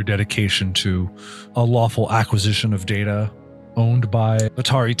appreciate your dedication to a lawful acquisition of data owned by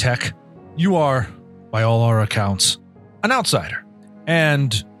Atari Tech, you are, by all our accounts, an outsider.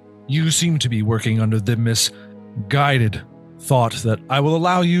 And you seem to be working under the misguided thought that I will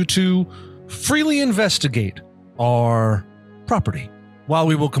allow you to freely investigate our property. While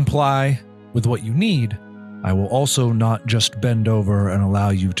we will comply with what you need, I will also not just bend over and allow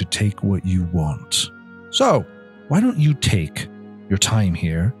you to take what you want. So, why don't you take your time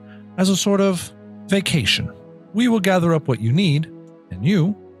here as a sort of vacation? We will gather up what you need, and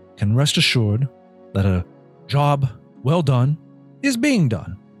you can rest assured that a job well done is being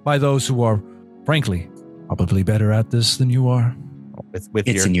done by those who are, frankly, probably better at this than you are. With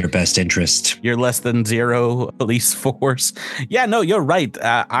it's in your best interest. Your less than zero police force. Yeah, no, you're right.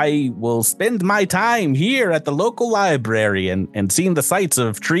 I will spend my time here at the local library and seeing the sights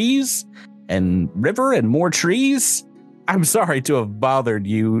of trees and river and more trees. I'm sorry to have bothered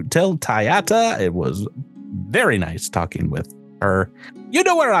you. Tell Tayata it was very nice talking with her. You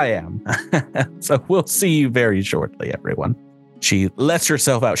know where I am. So we'll see you very shortly, everyone. She lets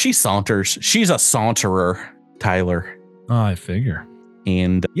herself out. She saunters. She's a saunterer, Tyler. I figure.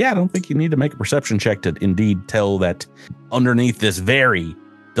 And yeah, I don't think you need to make a perception check to indeed tell that underneath this very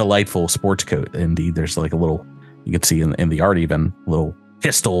delightful sports coat, indeed, there's like a little, you can see in the art even, a little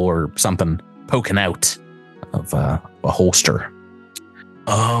pistol or something poking out of a holster.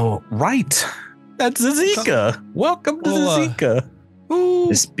 Oh, right. That's Zazika. Welcome to Zazika.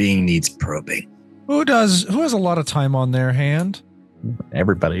 This being needs probing. Who has a lot of time on their hand?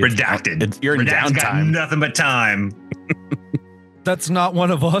 Everybody. Redacted. You're in Redacted's got downtime. nothing but time. That's not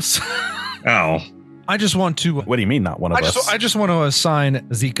one of us. Oh. I just want to. What do you mean, not one of us? I just want to assign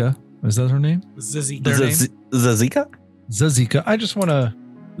Zika. Is that her name? Zazika. Zazika? Zazika. I just want to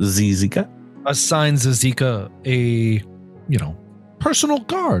Zazika? assign Zazika a, personal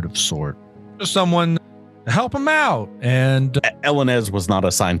guard of sort. Just someone to help him out. And Elenez was not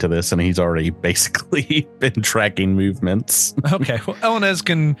assigned to this, and he's already basically been tracking movements. okay, well, Elenez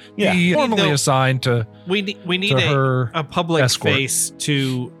can be formally assigned to. We need to a public escort. face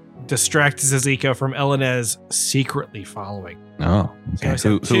to distract Zazika from Elenez secretly following. Oh, okay.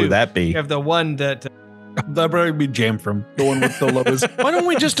 Who would that be? You have the one that That'd probably be Jamfram, the one with the lowest. Why don't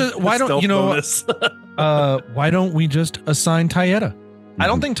we just? Why don't we just assign Tayeta? I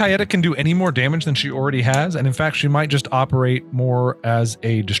don't think Tayeta can do any more damage than she already has, and in fact, she might just operate more as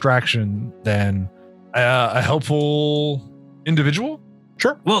a distraction than a helpful individual.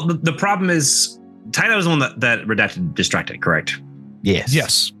 Sure. Well, the problem is, Taida was the one that Redacted distracted, correct?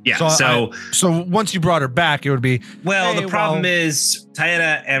 Yes. Yeah. So once you brought her back, it would be. Well, hey, the problem is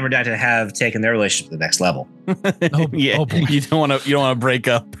Taida and Redacted have taken their relationship to the next level. Yeah. Oh boy. You don't want to break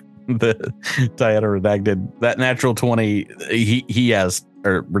up the Tayeta Redacted. That natural 20, he has,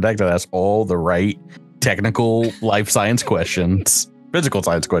 or Redacted has all the right technical life science questions, physical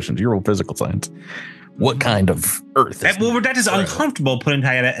science questions. You roll physical science. What kind of Earth? Well, Redacted is uncomfortable putting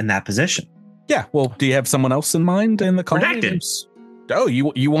Taida in that position. Yeah. Well, do you have someone else in mind in the colony? Redacted. Oh,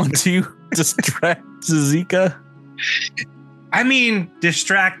 you want to distract Zazika? I mean,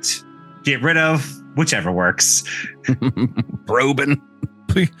 distract, get rid of, whichever works. Probing.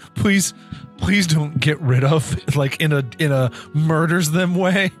 Please don't get rid of, like in a murders them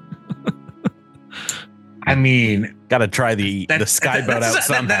way. I mean, Gotta try the skyboat out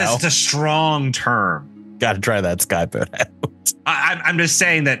somehow. That is a strong term. Gotta try that skyboat out. I'm just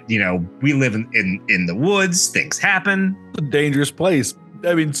saying that, we live in the woods. Things happen. It's a dangerous place.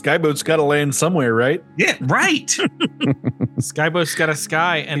 I mean, Skyboat's got to land somewhere, right? Yeah, right. Skyboat's got a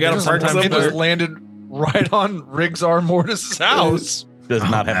sky, and You gotta park Sometimes it somewhere. just landed right on Rigsar Mortis' house. Does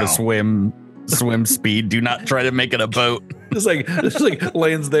not have no. a swim speed. Do not try to make it a boat. Just like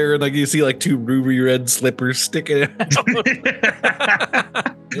lands there, and like you see like two ruby red slippers sticking out.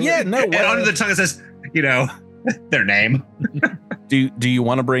 Yeah, no. And under the tongue it says, their name. Do you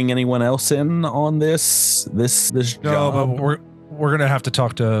want to bring anyone else in on this No, job? but we're gonna have to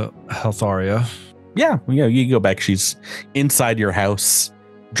talk to Haltharia. Yeah, you go back. She's inside your house.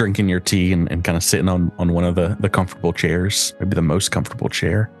 drinking your tea and kind of sitting on one of the comfortable chairs, maybe the most comfortable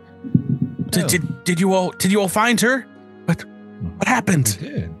chair. Did you all find her? What happened? We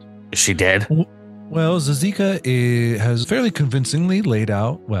did. Is she dead? Well, Zazika has fairly convincingly laid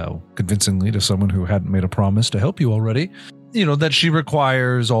out, convincingly to someone who hadn't made a promise to help you already, that she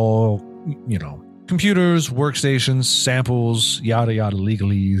requires all, computers, workstations, samples, yada, yada,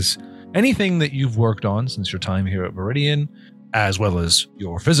 legalese, anything that you've worked on since your time here at Viridian, as well as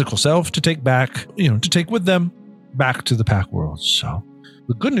your physical self to take back, to take with them back to the Pack World. So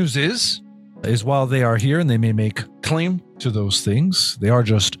the good news is while they are here and they may make claim to those things, they are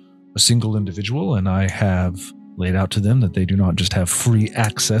just a single individual, and I have laid out to them that they do not just have free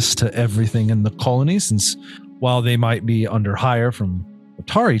access to everything in the colony, since while they might be under hire from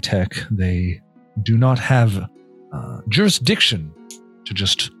Atari Tech, they do not have jurisdiction to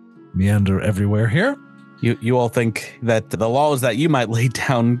just meander everywhere here. You all think that the laws that you might lay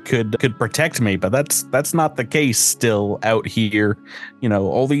down could protect me, but that's not the case still out here.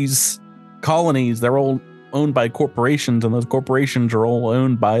 All these colonies, they're all owned by corporations, and those corporations are all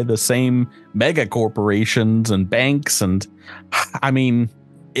owned by the same mega corporations and banks. And I mean,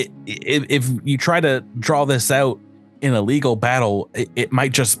 if you try to draw this out in a legal battle, it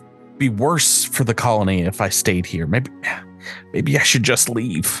might just be worse for the colony if I stayed here. Maybe I should just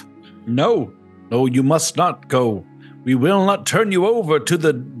leave. No, you must not go. We will not turn you over to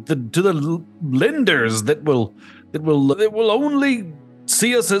the lenders that will only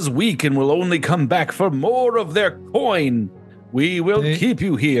see us as weak and will only come back for more of their coin. We will keep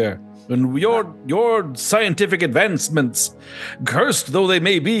you here. And your scientific advancements, cursed though they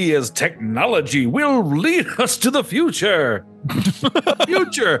may be as technology, will lead us to the future.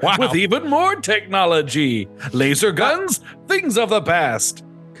 Wow. With even more technology. Laser guns, things of the past.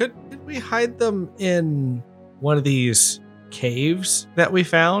 Could we hide them in one of these caves that we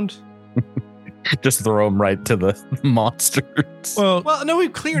found? Just throw them right to the monsters. Well, no,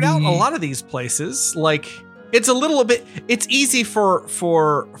 we've cleared out a lot of these places. Like, it's a little bit. It's easy for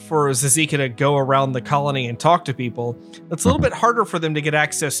Zazika to go around the colony and talk to people. It's a little bit harder for them to get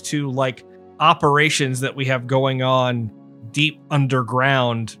access to like operations that we have going on deep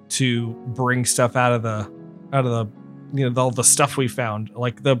underground to bring stuff out of the all the stuff we found.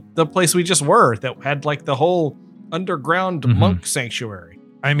 Like the place we just were that had like the whole underground monk sanctuary.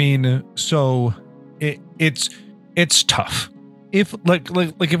 I mean, so it's tough. If like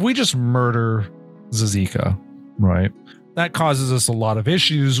if we just murder Zazika, right? That causes us a lot of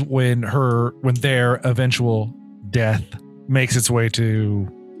issues when their eventual death makes its way to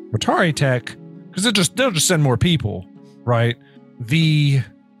Atari Tech, because they'll just send more people, right?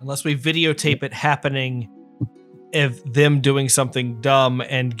 Unless we videotape it happening, of them doing something dumb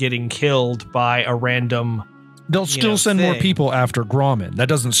and getting killed by a random. They'll still send more people after Grommin. That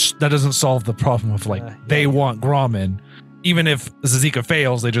doesn't solve the problem of they want Grommin. Even if Zazika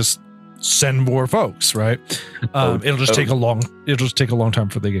fails, they just send more folks, right? It'll just take a long time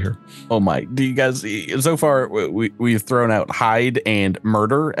before they get here. Oh my! Do you guys? So far, we've thrown out hide and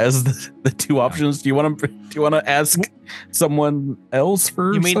murder as the two options. Do you want to ask someone else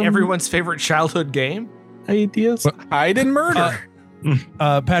for? You mean everyone's favorite childhood game? Ideas? Hide and murder.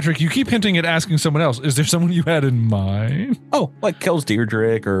 Patrick, you keep hinting at asking someone else. Is there someone you had in mind? Oh, like Kells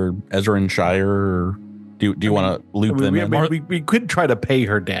Deirdrick or Ezra Shire, or do you want to loop them in? We could try to pay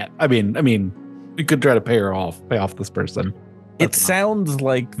her debt. I mean, we could try to pay off this person. It sounds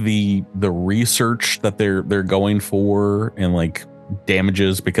like the research that they're going for and like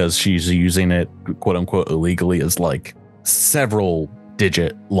damages because she's using it quote unquote illegally is like several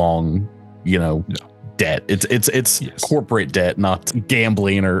digit long, debt. It's yes. Corporate debt, not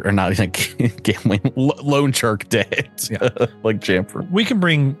gambling or not gambling, loan shark debt. Yeah. Like Jamper. We can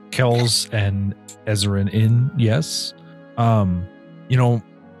bring Kells and Ezrin in, yes.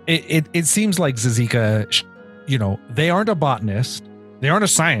 It seems like Zazika, they aren't a botanist, they aren't a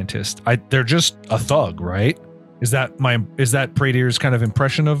scientist. They're just a thug, right? Is that Pradier's kind of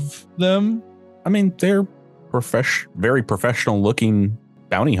impression of them? I mean, they're very professional looking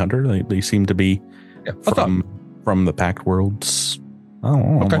bounty hunter. They seem to be from the Pact Worlds. I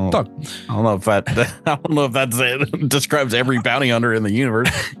don't know if that's it. Describes every bounty hunter in the universe.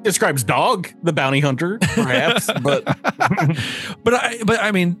 Describes Dog, the bounty hunter, perhaps. But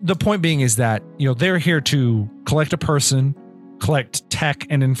I mean, the point being is that they're here to collect a person, collect tech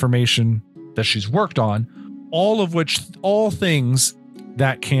and information that she's worked on, all things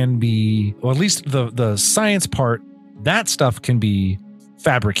that can be, or at least the science part, that stuff can be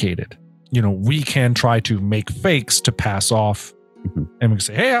fabricated. We can try to make fakes to pass off, and we can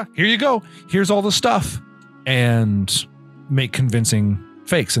say, hey, here you go. Here's all the stuff, and make convincing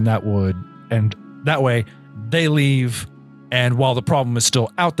fakes, and that way they leave. And while the problem is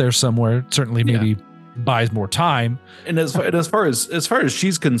still out there somewhere, certainly maybe buys more time. And as far as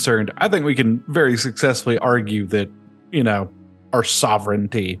she's concerned, I think we can very successfully argue that, our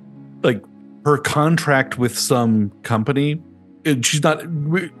sovereignty, like her contract with some company, she's not.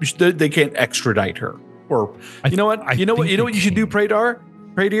 They can't extradite her. Or you know what you should do, Pradier?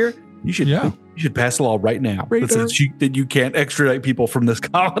 You should pass a law right now that says that you can't extradite people from this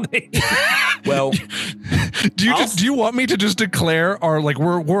colony. Well, do you want me to just declare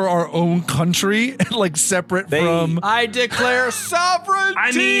we're our own country, like separate from? I declare sovereignty.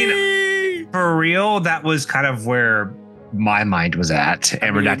 I mean, for real, that was kind of where my mind was at,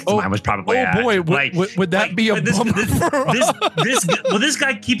 and Redacted's mind was probably at. Oh boy, would that be a bummer for us? This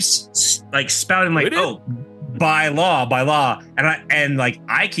guy keeps spouting by law, and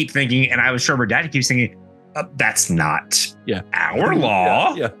I keep thinking, and I was sure Redacted keeps thinking, that's not our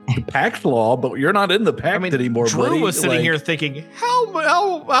law. Yeah, the pact law, but you're not in the pact anymore. Drew buddy. was sitting here thinking,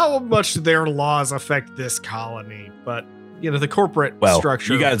 how much do their laws affect this colony? But the corporate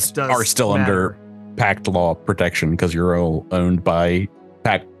structure. You guys are still matter. under pact law protection because you're all owned by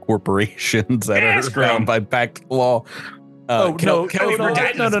pact corporations that are owned by pact law. No, I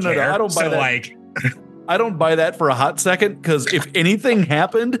don't buy that. I don't buy that for a hot second, because if anything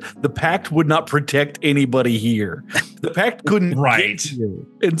happened, the pact would not protect anybody here. The pact couldn't get here.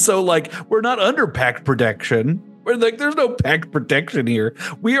 And so we're not under pact protection. We're there's no pact protection here.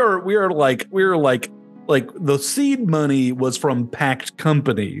 We're the seed money was from pact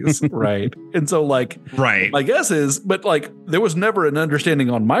companies, right? And so my guess is, but there was never an understanding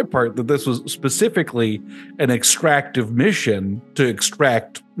on my part that this was specifically an extractive mission to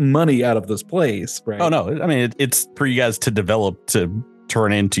extract money out of this place, right? Oh no, I mean it's for you guys to develop to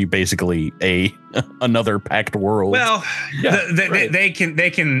turn into basically another pact world. Well, they can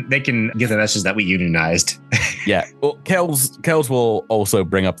get the message that we unionized. Yeah. Well, Kels will also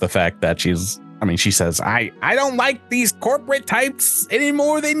bring up the fact that she says, I don't like these corporate types any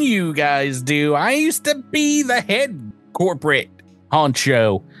more than you guys do. I used to be the head corporate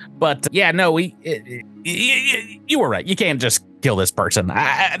honcho. But you were right. You can't just kill this person.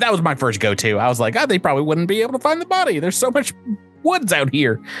 That was my first go-to. I was like, they probably wouldn't be able to find the body. There's so much woods out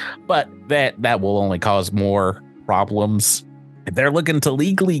here. But that will only cause more problems. If they're looking to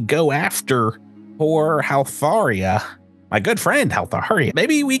legally go after poor Haltharia, my good friend Haltharia,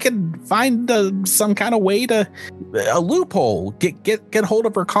 maybe we could find some kind of way to a loophole, get hold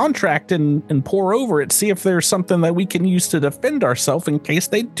of her contract and pour over it, see if there's something that we can use to defend ourselves in case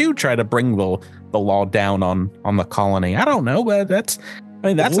they do try to bring the law down on the colony. I don't know, but that's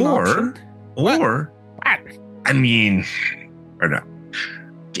an option. Or no,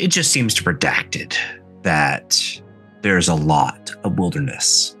 it just seems to Redacted that there's a lot of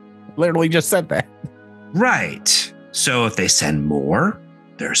wilderness. Literally just said that. Right. So if they send more,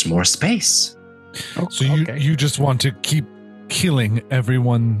 there's more space. So you just want to keep killing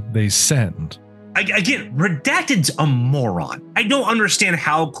everyone they send. Again, Redacted's a moron. I don't understand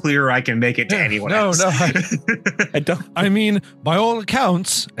how clear I can make it to anyone else. No, I don't. I mean, by all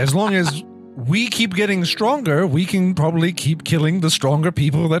accounts, as long as we keep getting stronger, we can probably keep killing the stronger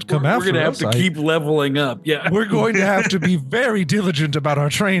people that come after us. We're going to have to keep leveling up. Yeah. We're going to have to be very diligent about our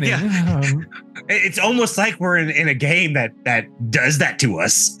training. Yeah. It's almost like we're in a game that does that to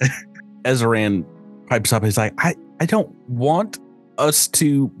us. Ezran pipes up. He's like, I don't want us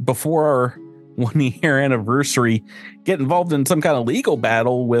to, before our 1-year anniversary, get involved in some kind of legal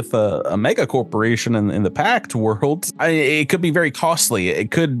battle with a mega corporation in the Pact world. It could be very costly.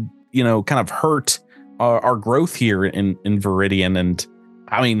 It could, kind of hurt our growth here in Viridian. And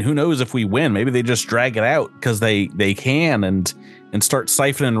I mean, who knows if we win? Maybe they just drag it out because they can and start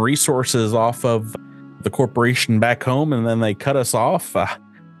siphoning resources off of the corporation back home, and then they cut us off.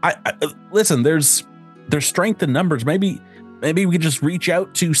 Listen, there's strength in numbers. Maybe we could just reach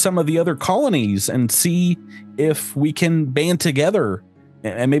out to some of the other colonies and see if we can band together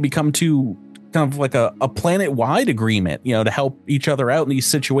and maybe come to kind of like a planet-wide agreement, to help each other out in these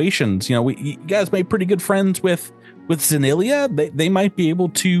situations. You guys made pretty good friends with Zanilia. They might be able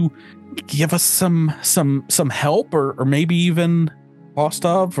to give us some help, or maybe even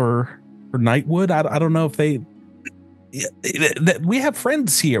Vostov or Nightwood. I don't know if we have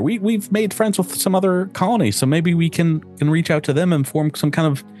friends here. We've made friends with some other colonies, so maybe we can reach out to them and form some kind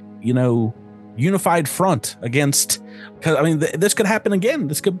of unified front against. Because I mean, this could happen again.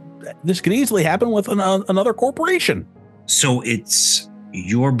 This could easily happen with another corporation. So it's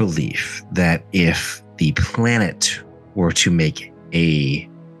your belief that if the planet were to make a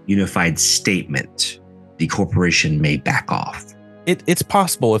unified statement, the corporation may back off. it's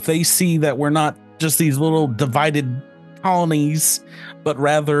possible if they see that we're not just these little divided colonies, but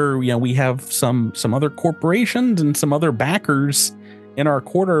rather, we have some other corporations and some other backers in our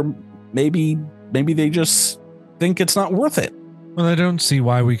quarter. Maybe they just think it's not worth it. Well, I don't see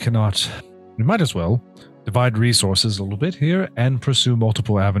why we cannot. We might as well divide resources a little bit here and pursue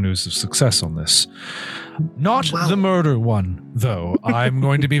multiple avenues of success on this. Not the murder one, though. I'm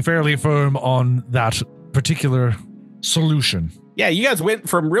going to be fairly firm on that particular solution. Yeah, you guys went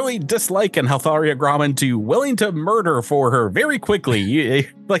from really disliking Haltharia Grommin to willing to murder for her very quickly. You,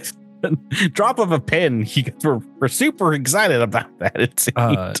 like drop of a pen. You guys were super excited about that. It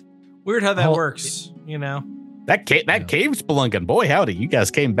seemed. Weird how that works, That cave spelunking, boy howdy, you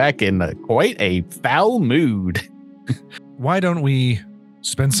guys came back in quite a foul mood. Why don't we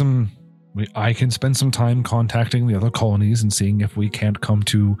spend I can spend some time contacting the other colonies and seeing if we can't come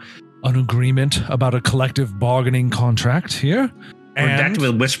to an agreement about a collective bargaining contract here. Redacted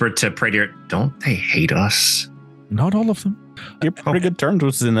will whisper to Pradier, don't they hate us? Not all of them. You're pretty good terms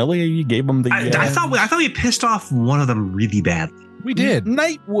with Zanilia. You gave them the... I thought we pissed off one of them really badly. We did.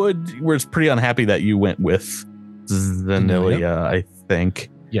 Nightwood was pretty unhappy that you went with Zanilia, I think.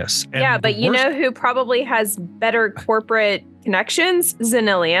 Yes. Yeah, but you know who probably has better corporate connections?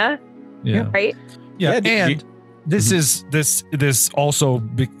 Zanilia. Yeah. Right? Yeah, and this is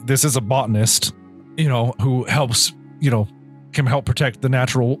a botanist, who helps, can help protect the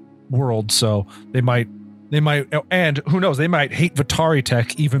natural world. So they might, and who knows, they might hate Vitari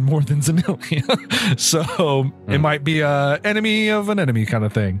tech even more than Zanilia. So it might be a enemy of an enemy kind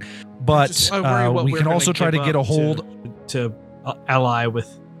of thing. But we can also try to get a hold to ally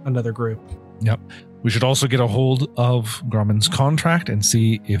with another group. Yep. We should also get a hold of Grommin's contract and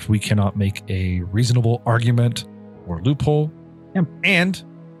see if we cannot make a reasonable argument or loophole. Yep. And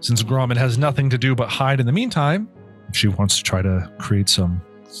since Grommin has nothing to do but hide in the meantime, if she wants to try to create some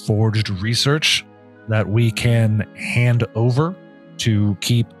forged research that we can hand over to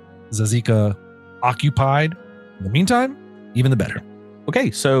keep Zazika occupied in the meantime, even the better.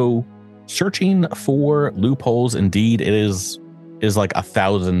 Okay, so searching for loopholes, indeed, it is like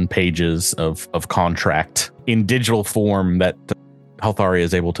 1,000 pages of contract in digital form that Haltharia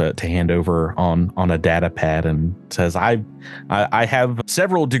is able to hand over on a data pad, and says, I have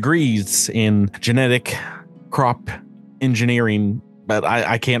several degrees in genetic crop engineering, but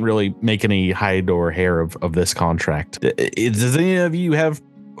I can't really make any hide or hair of this contract. Does any of you have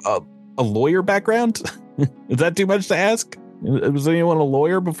a lawyer background? Is that too much to ask? Was anyone a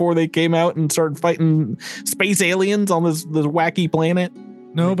lawyer before they came out and started fighting space aliens on this wacky planet?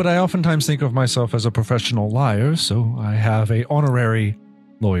 No, but I oftentimes think of myself as a professional liar, so I have a honorary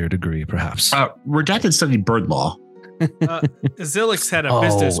lawyer degree, perhaps. Redacted studied bird law. Zilix had a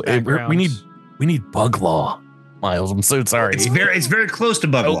business background. We need bug law, Miles. I'm so sorry. It's very close to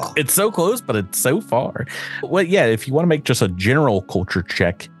bug law. It's so close, but it's so far. Well, yeah. If you want to make just a general culture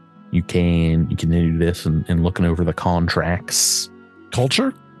check, you can do this and looking over the contracts.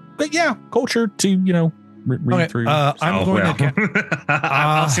 Culture? But yeah, culture to read through. I'm going to.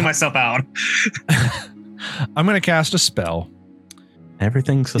 I'll see myself out. I'm going to cast a spell.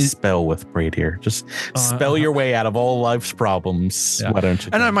 Everything's a spell with Braid here. Just spell your way out of all life's problems. Yeah. Why don't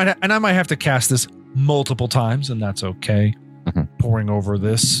you? And I might have to cast this multiple times, and that's okay. Mm-hmm. Pouring over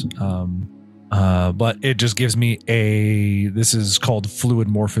this, but it just gives me this is called fluid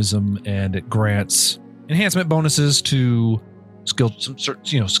morphism, and it grants enhancement bonuses to skill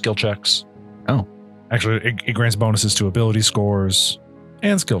checks. Oh, actually, it grants bonuses to ability scores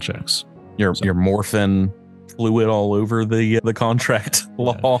and skill checks. You're morphing fluid all over the contract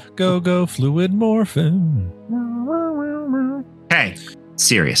law. Go fluid morphin. Hey,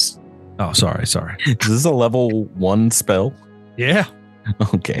 serious. Oh, sorry. Is this a level 1 spell? Yeah.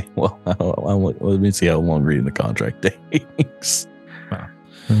 Okay. Well, let me see how long reading the contract takes.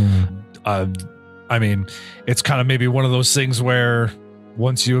 I mean, it's kind of maybe one of those things where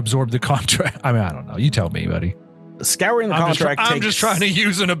once you absorb the contract, I don't know. You tell me, buddy. Scouring the contract takes... I'm just trying to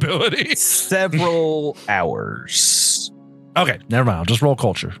use an ability. Several hours. Okay, never mind. I'll just roll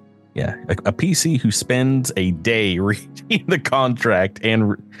culture. Yeah, a PC who spends a day reading the contract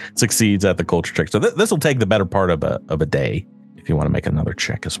and succeeds at the culture check. So this will take the better part of a day if you want to make another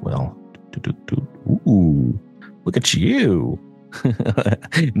check as well. Ooh, look at you.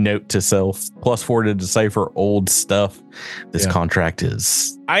 Note to self, +4 to decipher old stuff. This contract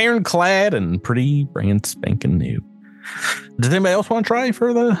is ironclad and pretty brand spanking new. Does anybody else want to try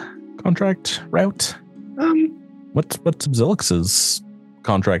for the contract route? What's Zilix's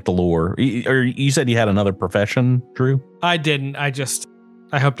contract lore? Or you said you had another profession, Drew? I didn't. I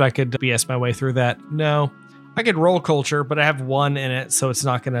hoped I could BS my way through that. No, I could roll culture, but I have 1 in it, so it's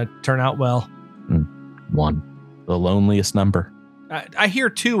not going to turn out well. 1, the loneliest number. I hear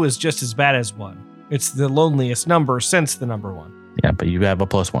 2 is just as bad as 1. It's the loneliest number since the number 1. Yeah, but you have a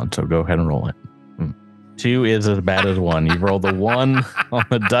 +1, so go ahead and roll it. 2 is as bad as 1. You rolled a 1 on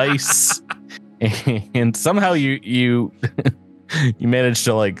the dice, and somehow you you managed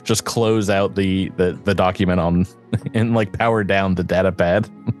to like just close out the document on and like power down the data pad.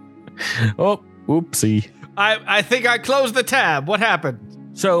 Oh, whoopsie. I think I closed the tab. What happened?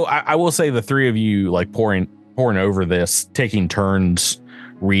 So I will say the three of you like pouring over this, taking turns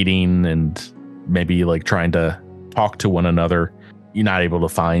reading and maybe like trying to talk to one another. You're not able to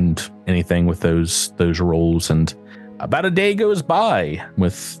find anything with those rolls, and about a day goes by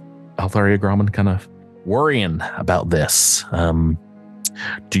with Haltharia Grommin kind of worrying about this.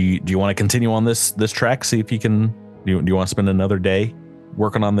 Do you want to continue on this track? See if you can. Do you want to spend another day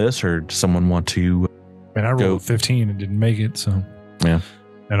working on this, or does someone want to? And I rolled 15 and didn't make it, so yeah.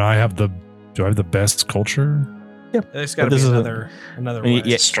 And do I have the best culture? Yeah, there's got to be another way.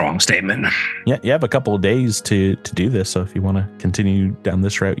 Yeah, strong statement. Yeah, you have a couple of days to do this, so if you want to continue down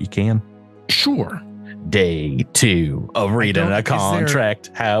this route, you can. Sure. Day 2 of reading a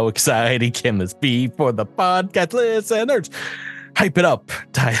contract. How exciting can this be for the podcast listeners? Hype it up,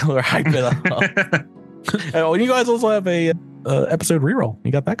 Tyler. Hype it up. Oh, you guys also have a episode reroll.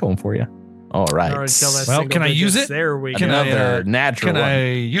 You got that going for you. All right. Well, can I use it? There we go. Another natural Can one.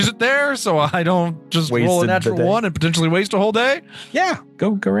 I use it there so I don't just roll a natural one and potentially waste a whole day? Yeah,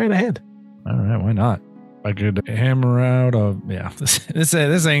 go right ahead. All right, why not? I could hammer out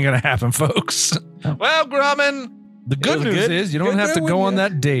this ain't gonna happen, folks. Well, Grommin, the good news is you don't have to go on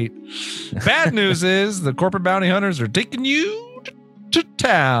that date. Bad news is the corporate bounty hunters are taking you to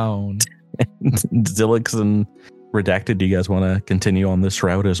town. Zilix and Redacted, do you guys want to continue on this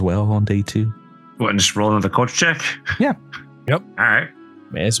route as well on day 2? What, and just roll another culture check? Yeah. Yep. All right.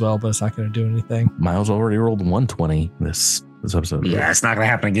 May as well, but it's not going to do anything. Miles already rolled 120 this episode. Yeah, it's not going to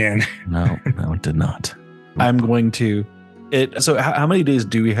happen again. No, it did not. I'm going to. So how many days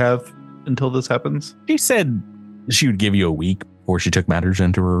do we have until this happens? She said she would give you a week before she took matters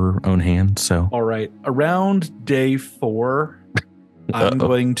into her own hands. So all right, around day 4. I'm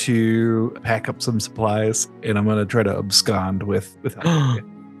going to pack up some supplies and I'm going to try to abscond with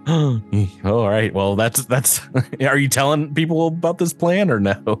all right. Well, that's. Are you telling people about this plan or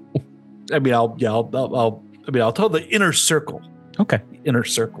no? I mean, I'll tell the inner circle. Okay, inner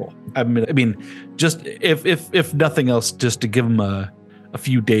circle. I mean, just if nothing else, just to give them a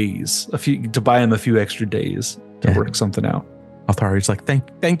few days, to buy them a few extra days to work something out. Haltharia's like,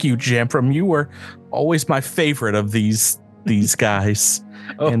 thank you, Jamfram. You were always my favorite of these guys.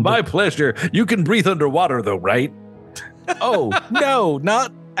 Oh, and my pleasure. You can breathe underwater though, right? Oh, no,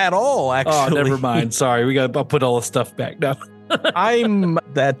 not at all, actually. Oh, never mind. Sorry. I'll put all the stuff back now. I'm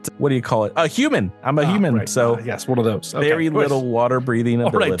that, what do you call it? A human. I'm a human. Right. So yes, one of those. Okay, very little water breathing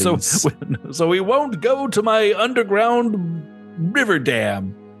abilities. All right, so we won't go to my underground river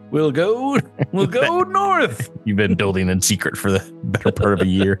dam. We'll go north. You've been building in secret for the better part of a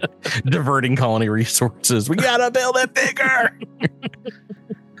year, diverting colony resources. We gotta build it bigger.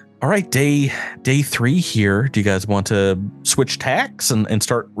 All right, day 3 here. Do you guys want to switch tacks and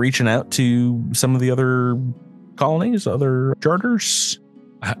start reaching out to some of the other colonies, other charters?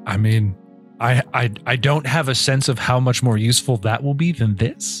 I mean, I don't have a sense of how much more useful that will be than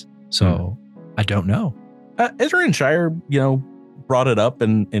this, so I don't know. Ezra and Shire, brought it up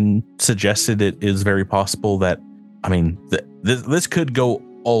and suggested it is very possible that, I mean, this could go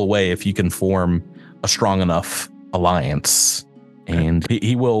all the way if you can form a strong enough alliance. And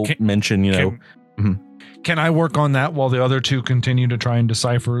he will mention, Can I work on that while the other two continue to try and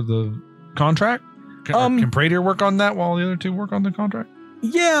decipher the contract? Can Praetor work on that while the other two work on the contract?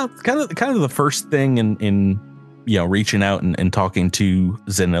 Yeah, kind of the first thing in reaching out and talking to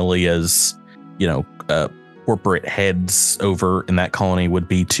Zenilia's, corporate heads over in that colony would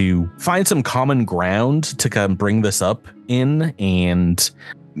be to find some common ground to kind of bring this up in and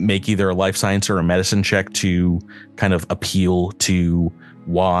make either a life science or a medicine check to kind of appeal to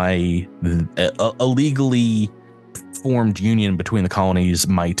why a legally formed union between the colonies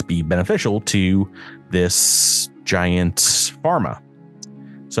might be beneficial to this giant pharma.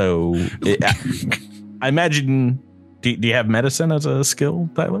 So I imagine, do you have medicine as a skill,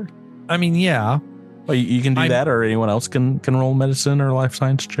 Tyler? I mean, yeah. Well, you can do that, or anyone else can roll medicine or life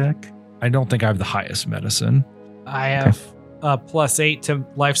science check. I don't think I have the highest medicine. I have +8 to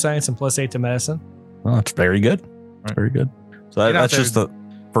life science and +8 to medicine. Well, that's very good. That's very good. So that's just the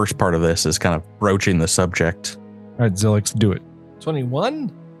first part of this is kind of broaching the subject. All right, Zilix, do it.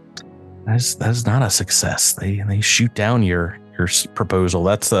 21? That's not a success. They shoot down your proposal.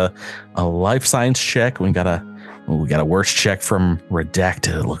 That's a life science check. We got a worse check from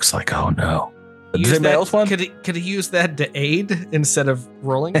Redacted. It looks like. Oh no. Does anybody else want? Could he use that to aid instead of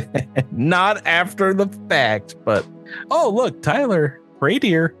rolling? Not after the fact, but look, Tyler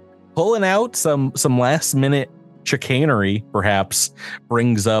Radier pulling out some last minute chicanery perhaps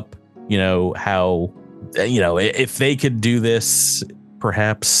brings up, how, if they could do this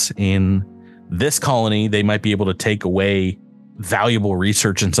perhaps in this colony, they might be able to take away valuable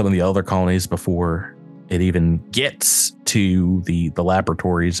research in some of the other colonies before it even gets to the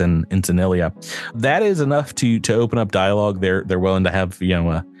laboratories in Zanilia. That is enough to open up dialogue. They're willing to have,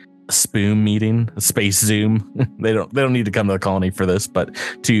 a spoon meeting, a space Zoom. They don't need to come to the colony for this, but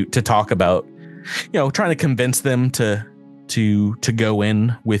to talk about, trying to convince them to go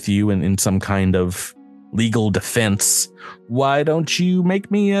in with you in some kind of legal defense. Why don't you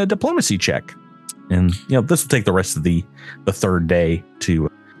make me a diplomacy check? And this will take the rest of the third day to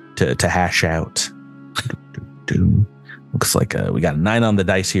hash out. Looks like we got a 9 on the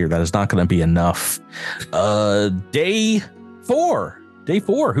dice here. That is not going to be enough. Day 4.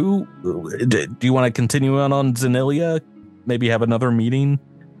 Who do you want to continue on Zanilia? Maybe have another meeting,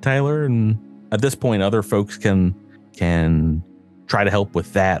 Tyler. And at this point, other folks can try to help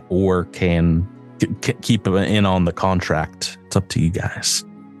with that, or can keep in on the contract. It's up to you guys.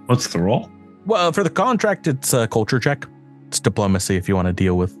 What's the role? Well, for the contract, it's a culture check. It's diplomacy if you want to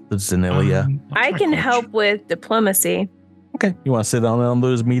deal with the Zanilia. I can help with diplomacy. Okay. You want to sit on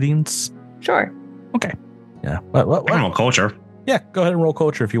those meetings? Sure. Okay. Yeah. What? I don't know, culture. Yeah. Go ahead and roll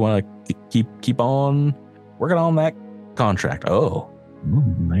culture if you want to keep on working on that contract. Oh.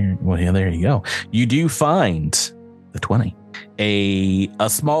 There you go. You do find the 20. A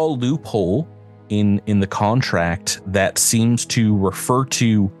small loophole in the contract that seems to refer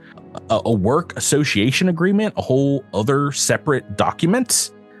to a work association agreement, a whole other separate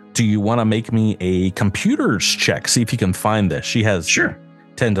document. Do you want to make me a computers check? See if you can find this. She has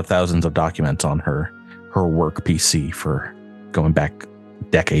tens of thousands of documents on her work PC for going back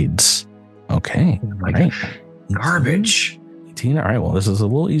decades. Okay. Right. Garbage. 18. All right. Well, this is a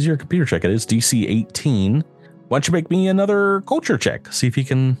little easier computer check. It is DC 18. Why don't you make me another culture check? See if you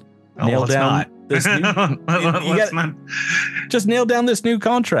can nail down this new. Just nail down this new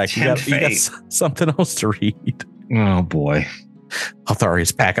contract. You got something else to read. Oh boy.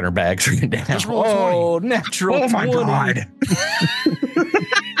 Haltharia's packing her bags. Natural 20. Natural 20. My God.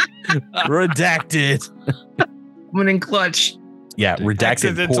 Redacted. Winning clutch. Yeah,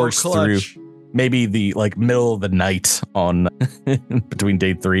 Redacted pours through. Maybe the middle of the night on between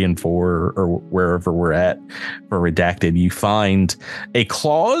day 3 and 4 or wherever we're at for Redacted, you find a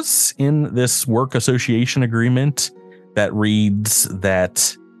clause in this work association agreement that reads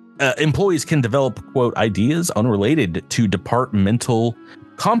that employees can develop, quote, ideas unrelated to departmental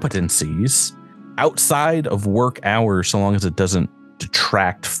competencies outside of work hours, so long as it doesn't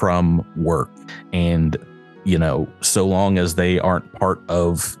detract from work. And, so long as they aren't part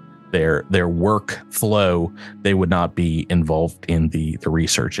of their work flow, they would not be involved in the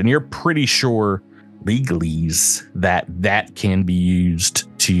research. And you're pretty sure legalese that can be used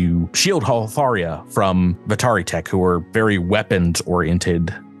to shield Haltharia from Vatari Tech, who are very weapons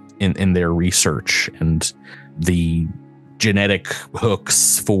oriented in their research, and the genetic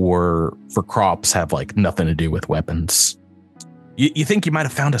hooks for crops have nothing to do with weapons. You think you might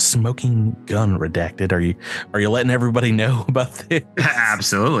have found a smoking gun, Redacted? Are you letting everybody know about this?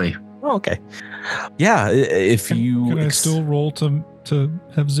 Absolutely. Oh, okay. Yeah, if you can I still roll to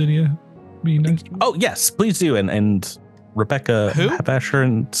have Zinnia be nice to me? Oh yes, please do. And Rebecca, Asher,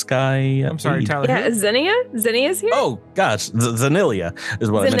 and Sky. I'm sorry, Tyler. Yeah, Zinnia? Zinnia's here? Oh gosh, Zanilia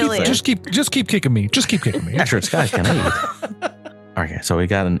is what I meant to say. Just keep kicking me. Just keep kicking me. Asher and Sky can aid. Okay, so we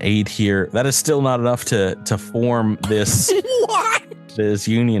got an 8 here. That is still not enough to form this this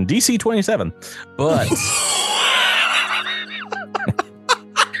union. DC 27, but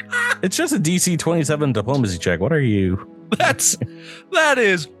it's just a DC 27 diplomacy check. What are you? That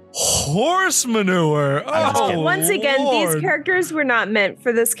is horse manure. Oh, once again, Lord. these characters were not meant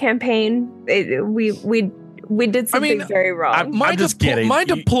for this campaign. We did something very wrong. I'm just kidding. My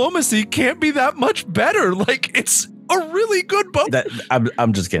diplomacy can't be that much better. It's a really good book.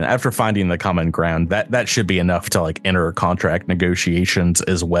 I'm just kidding. After finding the common ground, that should be enough to enter contract negotiations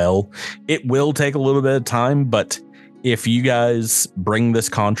as well. It will take a little bit of time, but if you guys bring this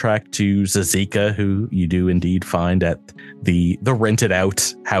contract to Zazika, who you do indeed find at the rented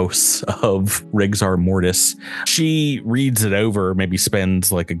out house of Rigzar Mortis, she reads it over, maybe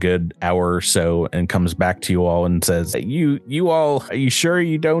spends a good hour or so, and comes back to you all and says, you all, are you sure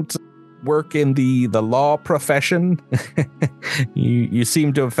you don't work in the law profession. You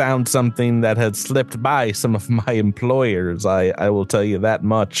seem to have found something that had slipped by some of my employers. I will tell you that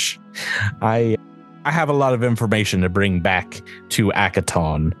much. I have a lot of information to bring back to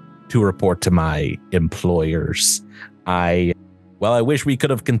Akaton to report to my employers. I wish we could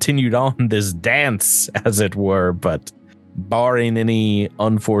have continued on this dance, as it were, but barring any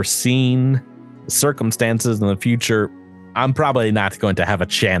unforeseen circumstances in the future, I'm probably not going to have a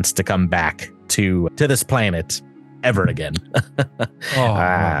chance to come back to this planet ever again.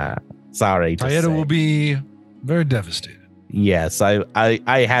 Sorry to Tayeta say. will be very devastated. Yes, I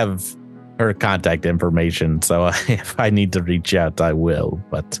have her contact information, so if I need to reach out, I will.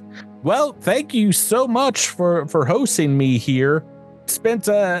 But, well, thank you so much for hosting me here. Spent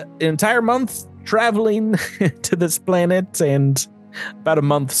an entire month traveling to this planet and about a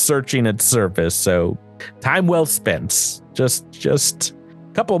month searching its surface, so time well spent. Just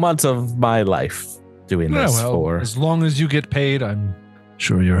a couple months of my life doing this for. As long as you get paid, I'm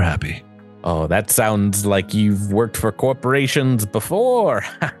sure you're happy. Oh, that sounds like you've worked for corporations before.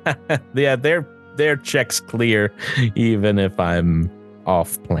 Yeah, their check's clear, even if I'm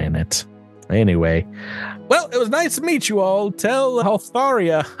off planet. Anyway, well, it was nice to meet you all. Tell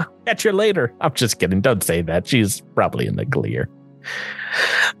Haltharia, catch you later. I'm just kidding. Don't say that. She's probably in the clear.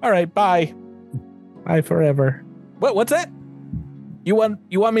 All right, bye. Bye forever. What's that? You want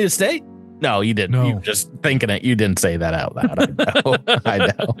me to stay? No, you didn't. No. You were just thinking it. You didn't say that out loud.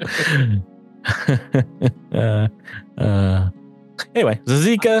 I know. Anyway,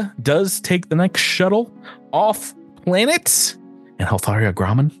 Zazika does take the next shuttle off planet, and Haltharia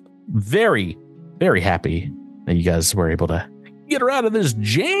Grommin, very, very happy that you guys were able to get her out of this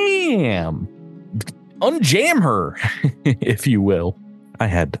jam, unjam her, if you will. I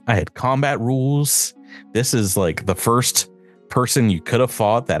had combat rules. This is like the first person you could have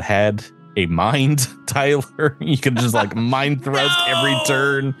fought that had a mind, Tyler. You could just like mind thrust every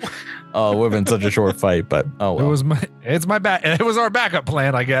turn. Oh, it would have been such a short fight, but oh well. It was our backup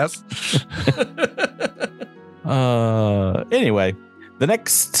plan, I guess. Anyway, the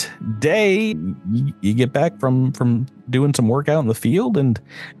next day you get back from doing some work out in the field, and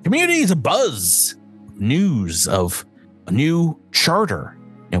community is abuzz. News of a new charter.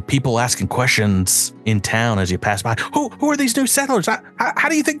 You know, people asking questions in town as you pass by. Who are these new settlers? How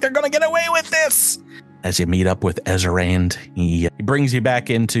do you think they're going to get away with this? As you meet up with Ezerand, he brings you back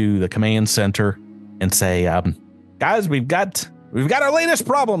into the command center and say, guys, we've got our latest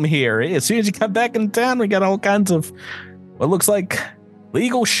problem here. As soon as you come back in town, we got all kinds of what looks like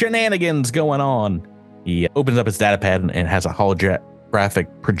legal shenanigans going on. He opens up his data pad and has a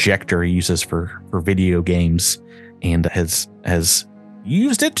holographic projector he uses for video games, and has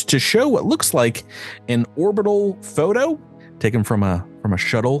used it to show what looks like an orbital photo taken from a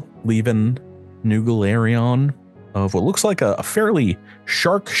shuttle leaving New Galarion of what looks like a fairly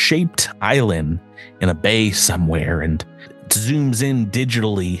shark-shaped island in a bay somewhere, and it zooms in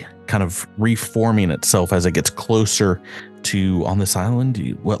digitally, kind of reforming itself as it gets closer to, on this island,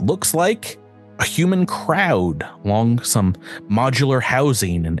 what looks like a human crowd along some modular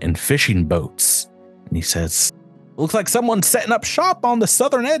housing and fishing boats. And he says, looks like someone's setting up shop on the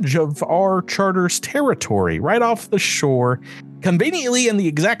southern edge of our charter's territory, right off the shore, conveniently in the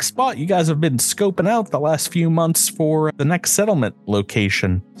exact spot you guys have been scoping out the last few months for the next settlement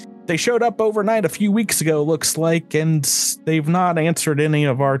location. They showed up overnight a few weeks ago, looks like, and they've not answered any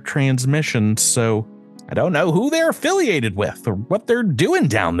of our transmissions, so I don't know who they're affiliated with or what they're doing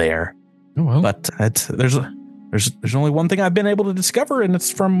down there. Oh, well. But there's only one thing I've been able to discover, and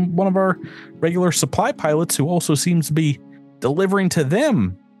it's from one of our regular supply pilots who also seems to be delivering to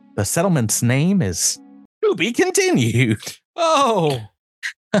them. The settlement's name is to be continued. Oh,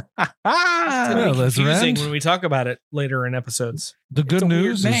 it's Well, that's confusing rad. when we talk about it later in episodes. The good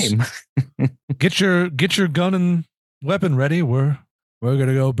news is get your gun and weapon ready. We're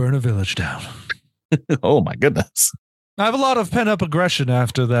gonna go burn a village down. Oh my goodness. I have a lot of pent-up aggression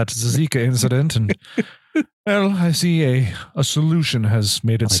after that Zazika incident, and well, I see a solution has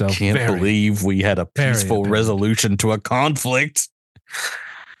made itself. I can't believe we had a very peaceful apparent. resolution to a conflict.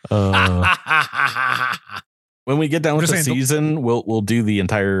 When we get done with Just the saying, season, we'll do the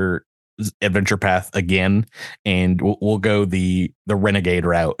entire adventure path again, and we'll go the renegade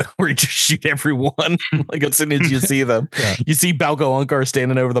route where you just shoot everyone. Like as soon as you see them, you see Balco Unkar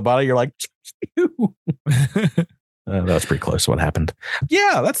standing over the body, you're like, that was pretty close to what happened.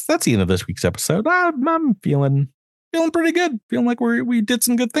 Yeah, that's the end of this week's episode. I'm feeling pretty good. Feeling like we did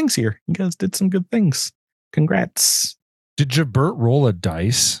some good things here. You guys did some good things. Congrats. Did Jabert roll a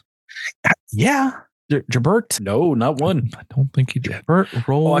dice? Yeah. Jabert. No, not one. I don't think he did. Jabert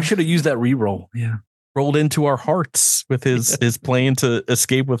rolled. Oh, I should have used that reroll. Yeah. Rolled into our hearts with his plan to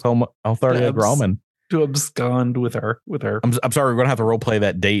escape with Haltharia Grommin. To abscond with her. I'm sorry, we're gonna have to role play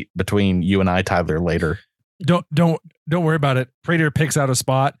that date between you and I, Tyler, later. Don't worry about it. Praetor picks out a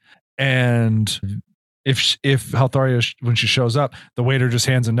spot, and if Haltharia, when she shows up, the waiter just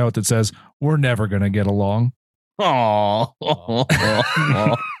hands a note that says, "We're never gonna get along." Oh,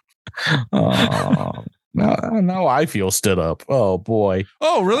 now I feel stood up. Oh boy.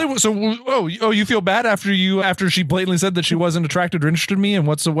 Oh, really? So, you feel bad after she blatantly said that she wasn't attracted or interested in me and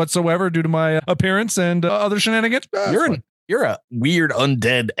whatsoever due to my appearance and other shenanigans? You're a weird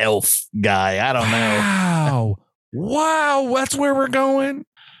undead elf guy. I don't know. Wow, that's where we're going.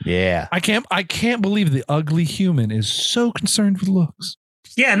 Yeah. I can't believe the ugly human is so concerned with looks.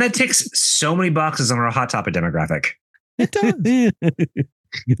 Yeah, and that ticks so many boxes on our Hot Topic demographic. It does.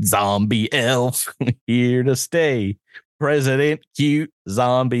 Zombie elf here to stay. President cute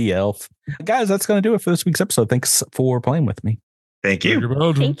zombie elf. Guys, that's going to do it for this week's episode. Thanks for playing with me. Thank you.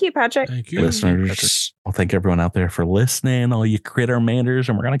 Thank you, Patrick. Thank you, Listeners. Well, thank everyone out there for listening, all you critter manders,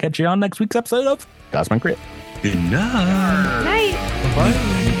 and we're going to catch you on next week's episode of Cosmic Crit. Good night. Night.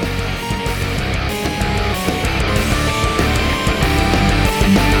 Bye.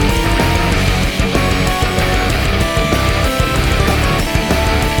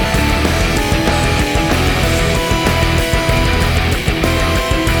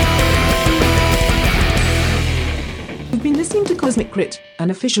 You've been listening to Cosmic Crit,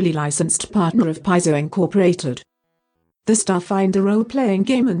 an officially licensed partner of Paizo Incorporated. The Starfinder role-playing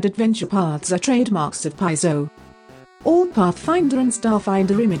game and adventure paths are trademarks of Paizo. All Pathfinder and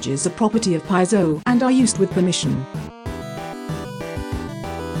Starfinder images are property of Paizo and are used with permission.